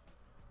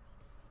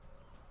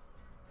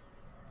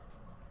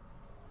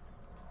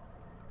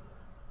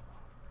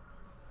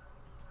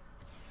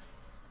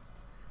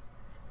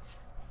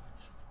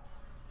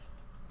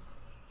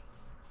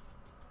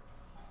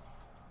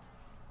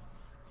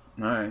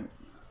 Alright.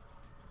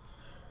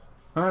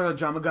 Alright,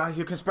 Jama guy,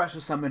 you can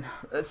special summon.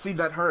 Let's see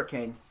that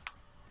hurricane.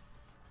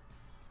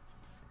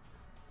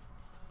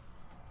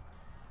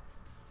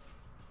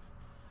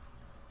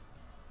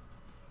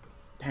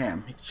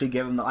 Damn, she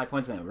gave him the life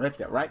points and ripped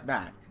it right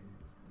back.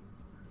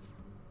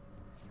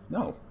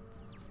 No.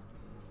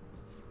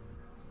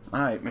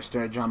 Alright,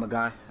 Mr. Jama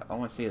guy, I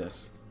want to see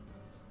this.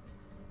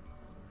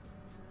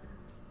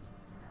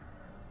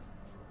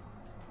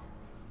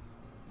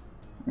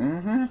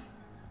 Mm-hmm.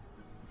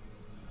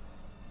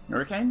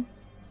 Hurricane?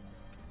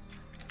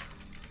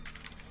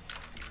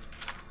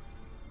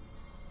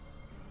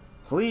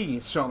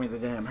 Please show me the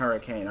damn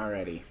hurricane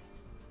already.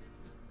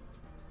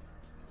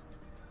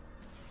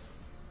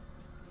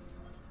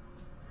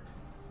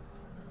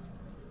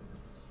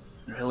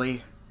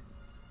 Really?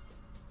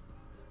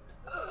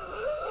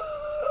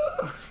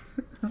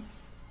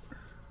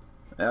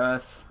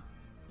 Yes.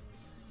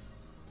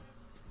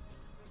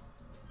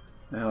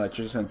 Now what,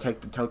 you're just gonna take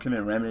the token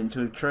and ram it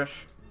into Trish?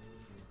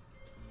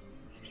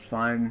 It's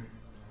fine.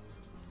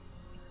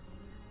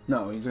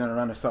 No, he's gonna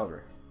run a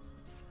silver.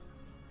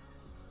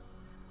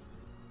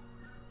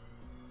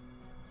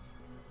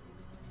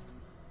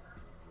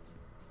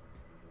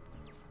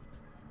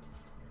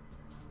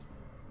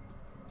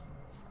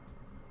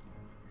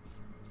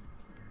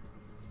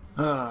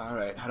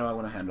 Alright, how do I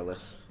want to handle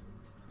this?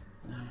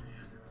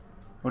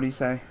 What do you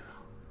say?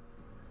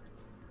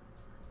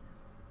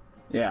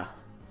 Yeah.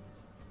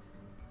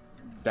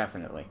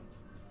 Definitely.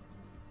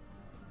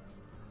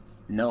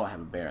 No, I have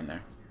a bear in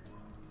there.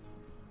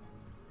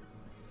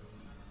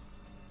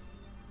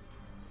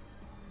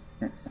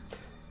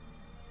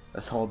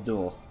 This whole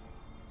duel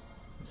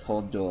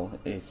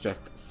is just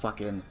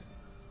fucking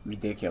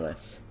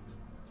ridiculous.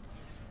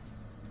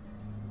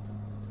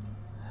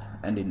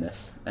 Ending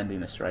this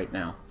right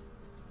now.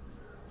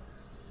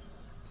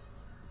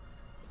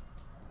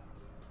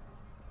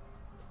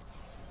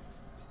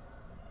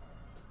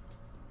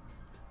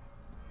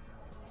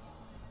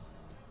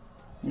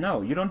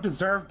 No, you don't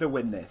deserve to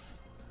win this.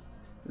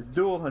 This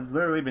duel has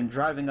literally been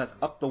driving us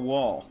up the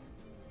wall.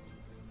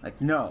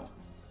 Like, no.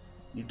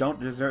 You don't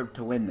deserve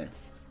to win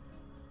this.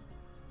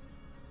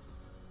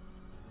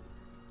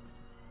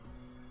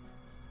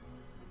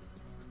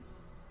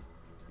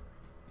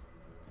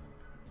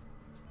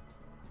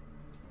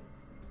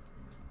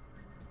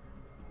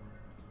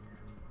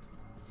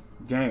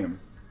 Game.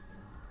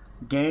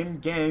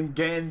 Game.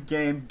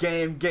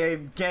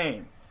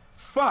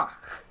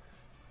 Fuck.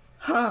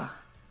 Huh.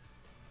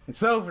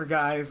 It's over,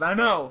 guys. I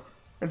know.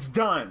 It's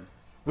done.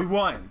 We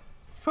won.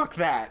 Fuck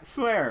that.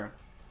 Swear.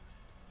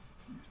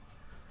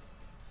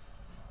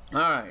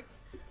 Alright.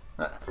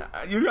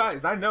 You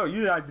guys, I know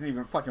you guys didn't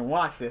even fucking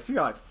watch this.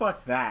 You're like,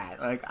 fuck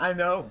that. Like, I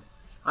know.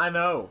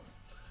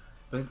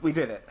 But we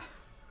did it.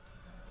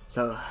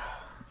 So,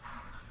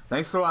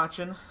 thanks for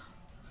watching.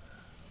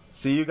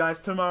 See you guys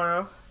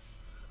tomorrow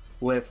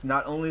with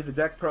not only the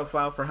deck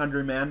profile for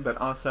Hunderyman, but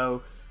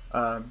also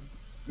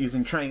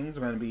using trains.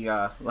 We're going to be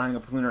lining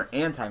up Lunar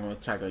and tagging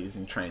with Chago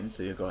using trains,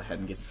 so you'll go ahead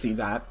and get to see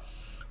that.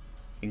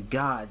 And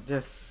God,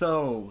 just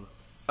so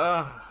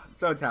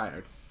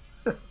tired.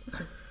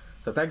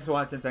 So thanks for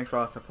watching, thanks for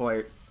all the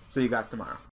support. See you guys tomorrow.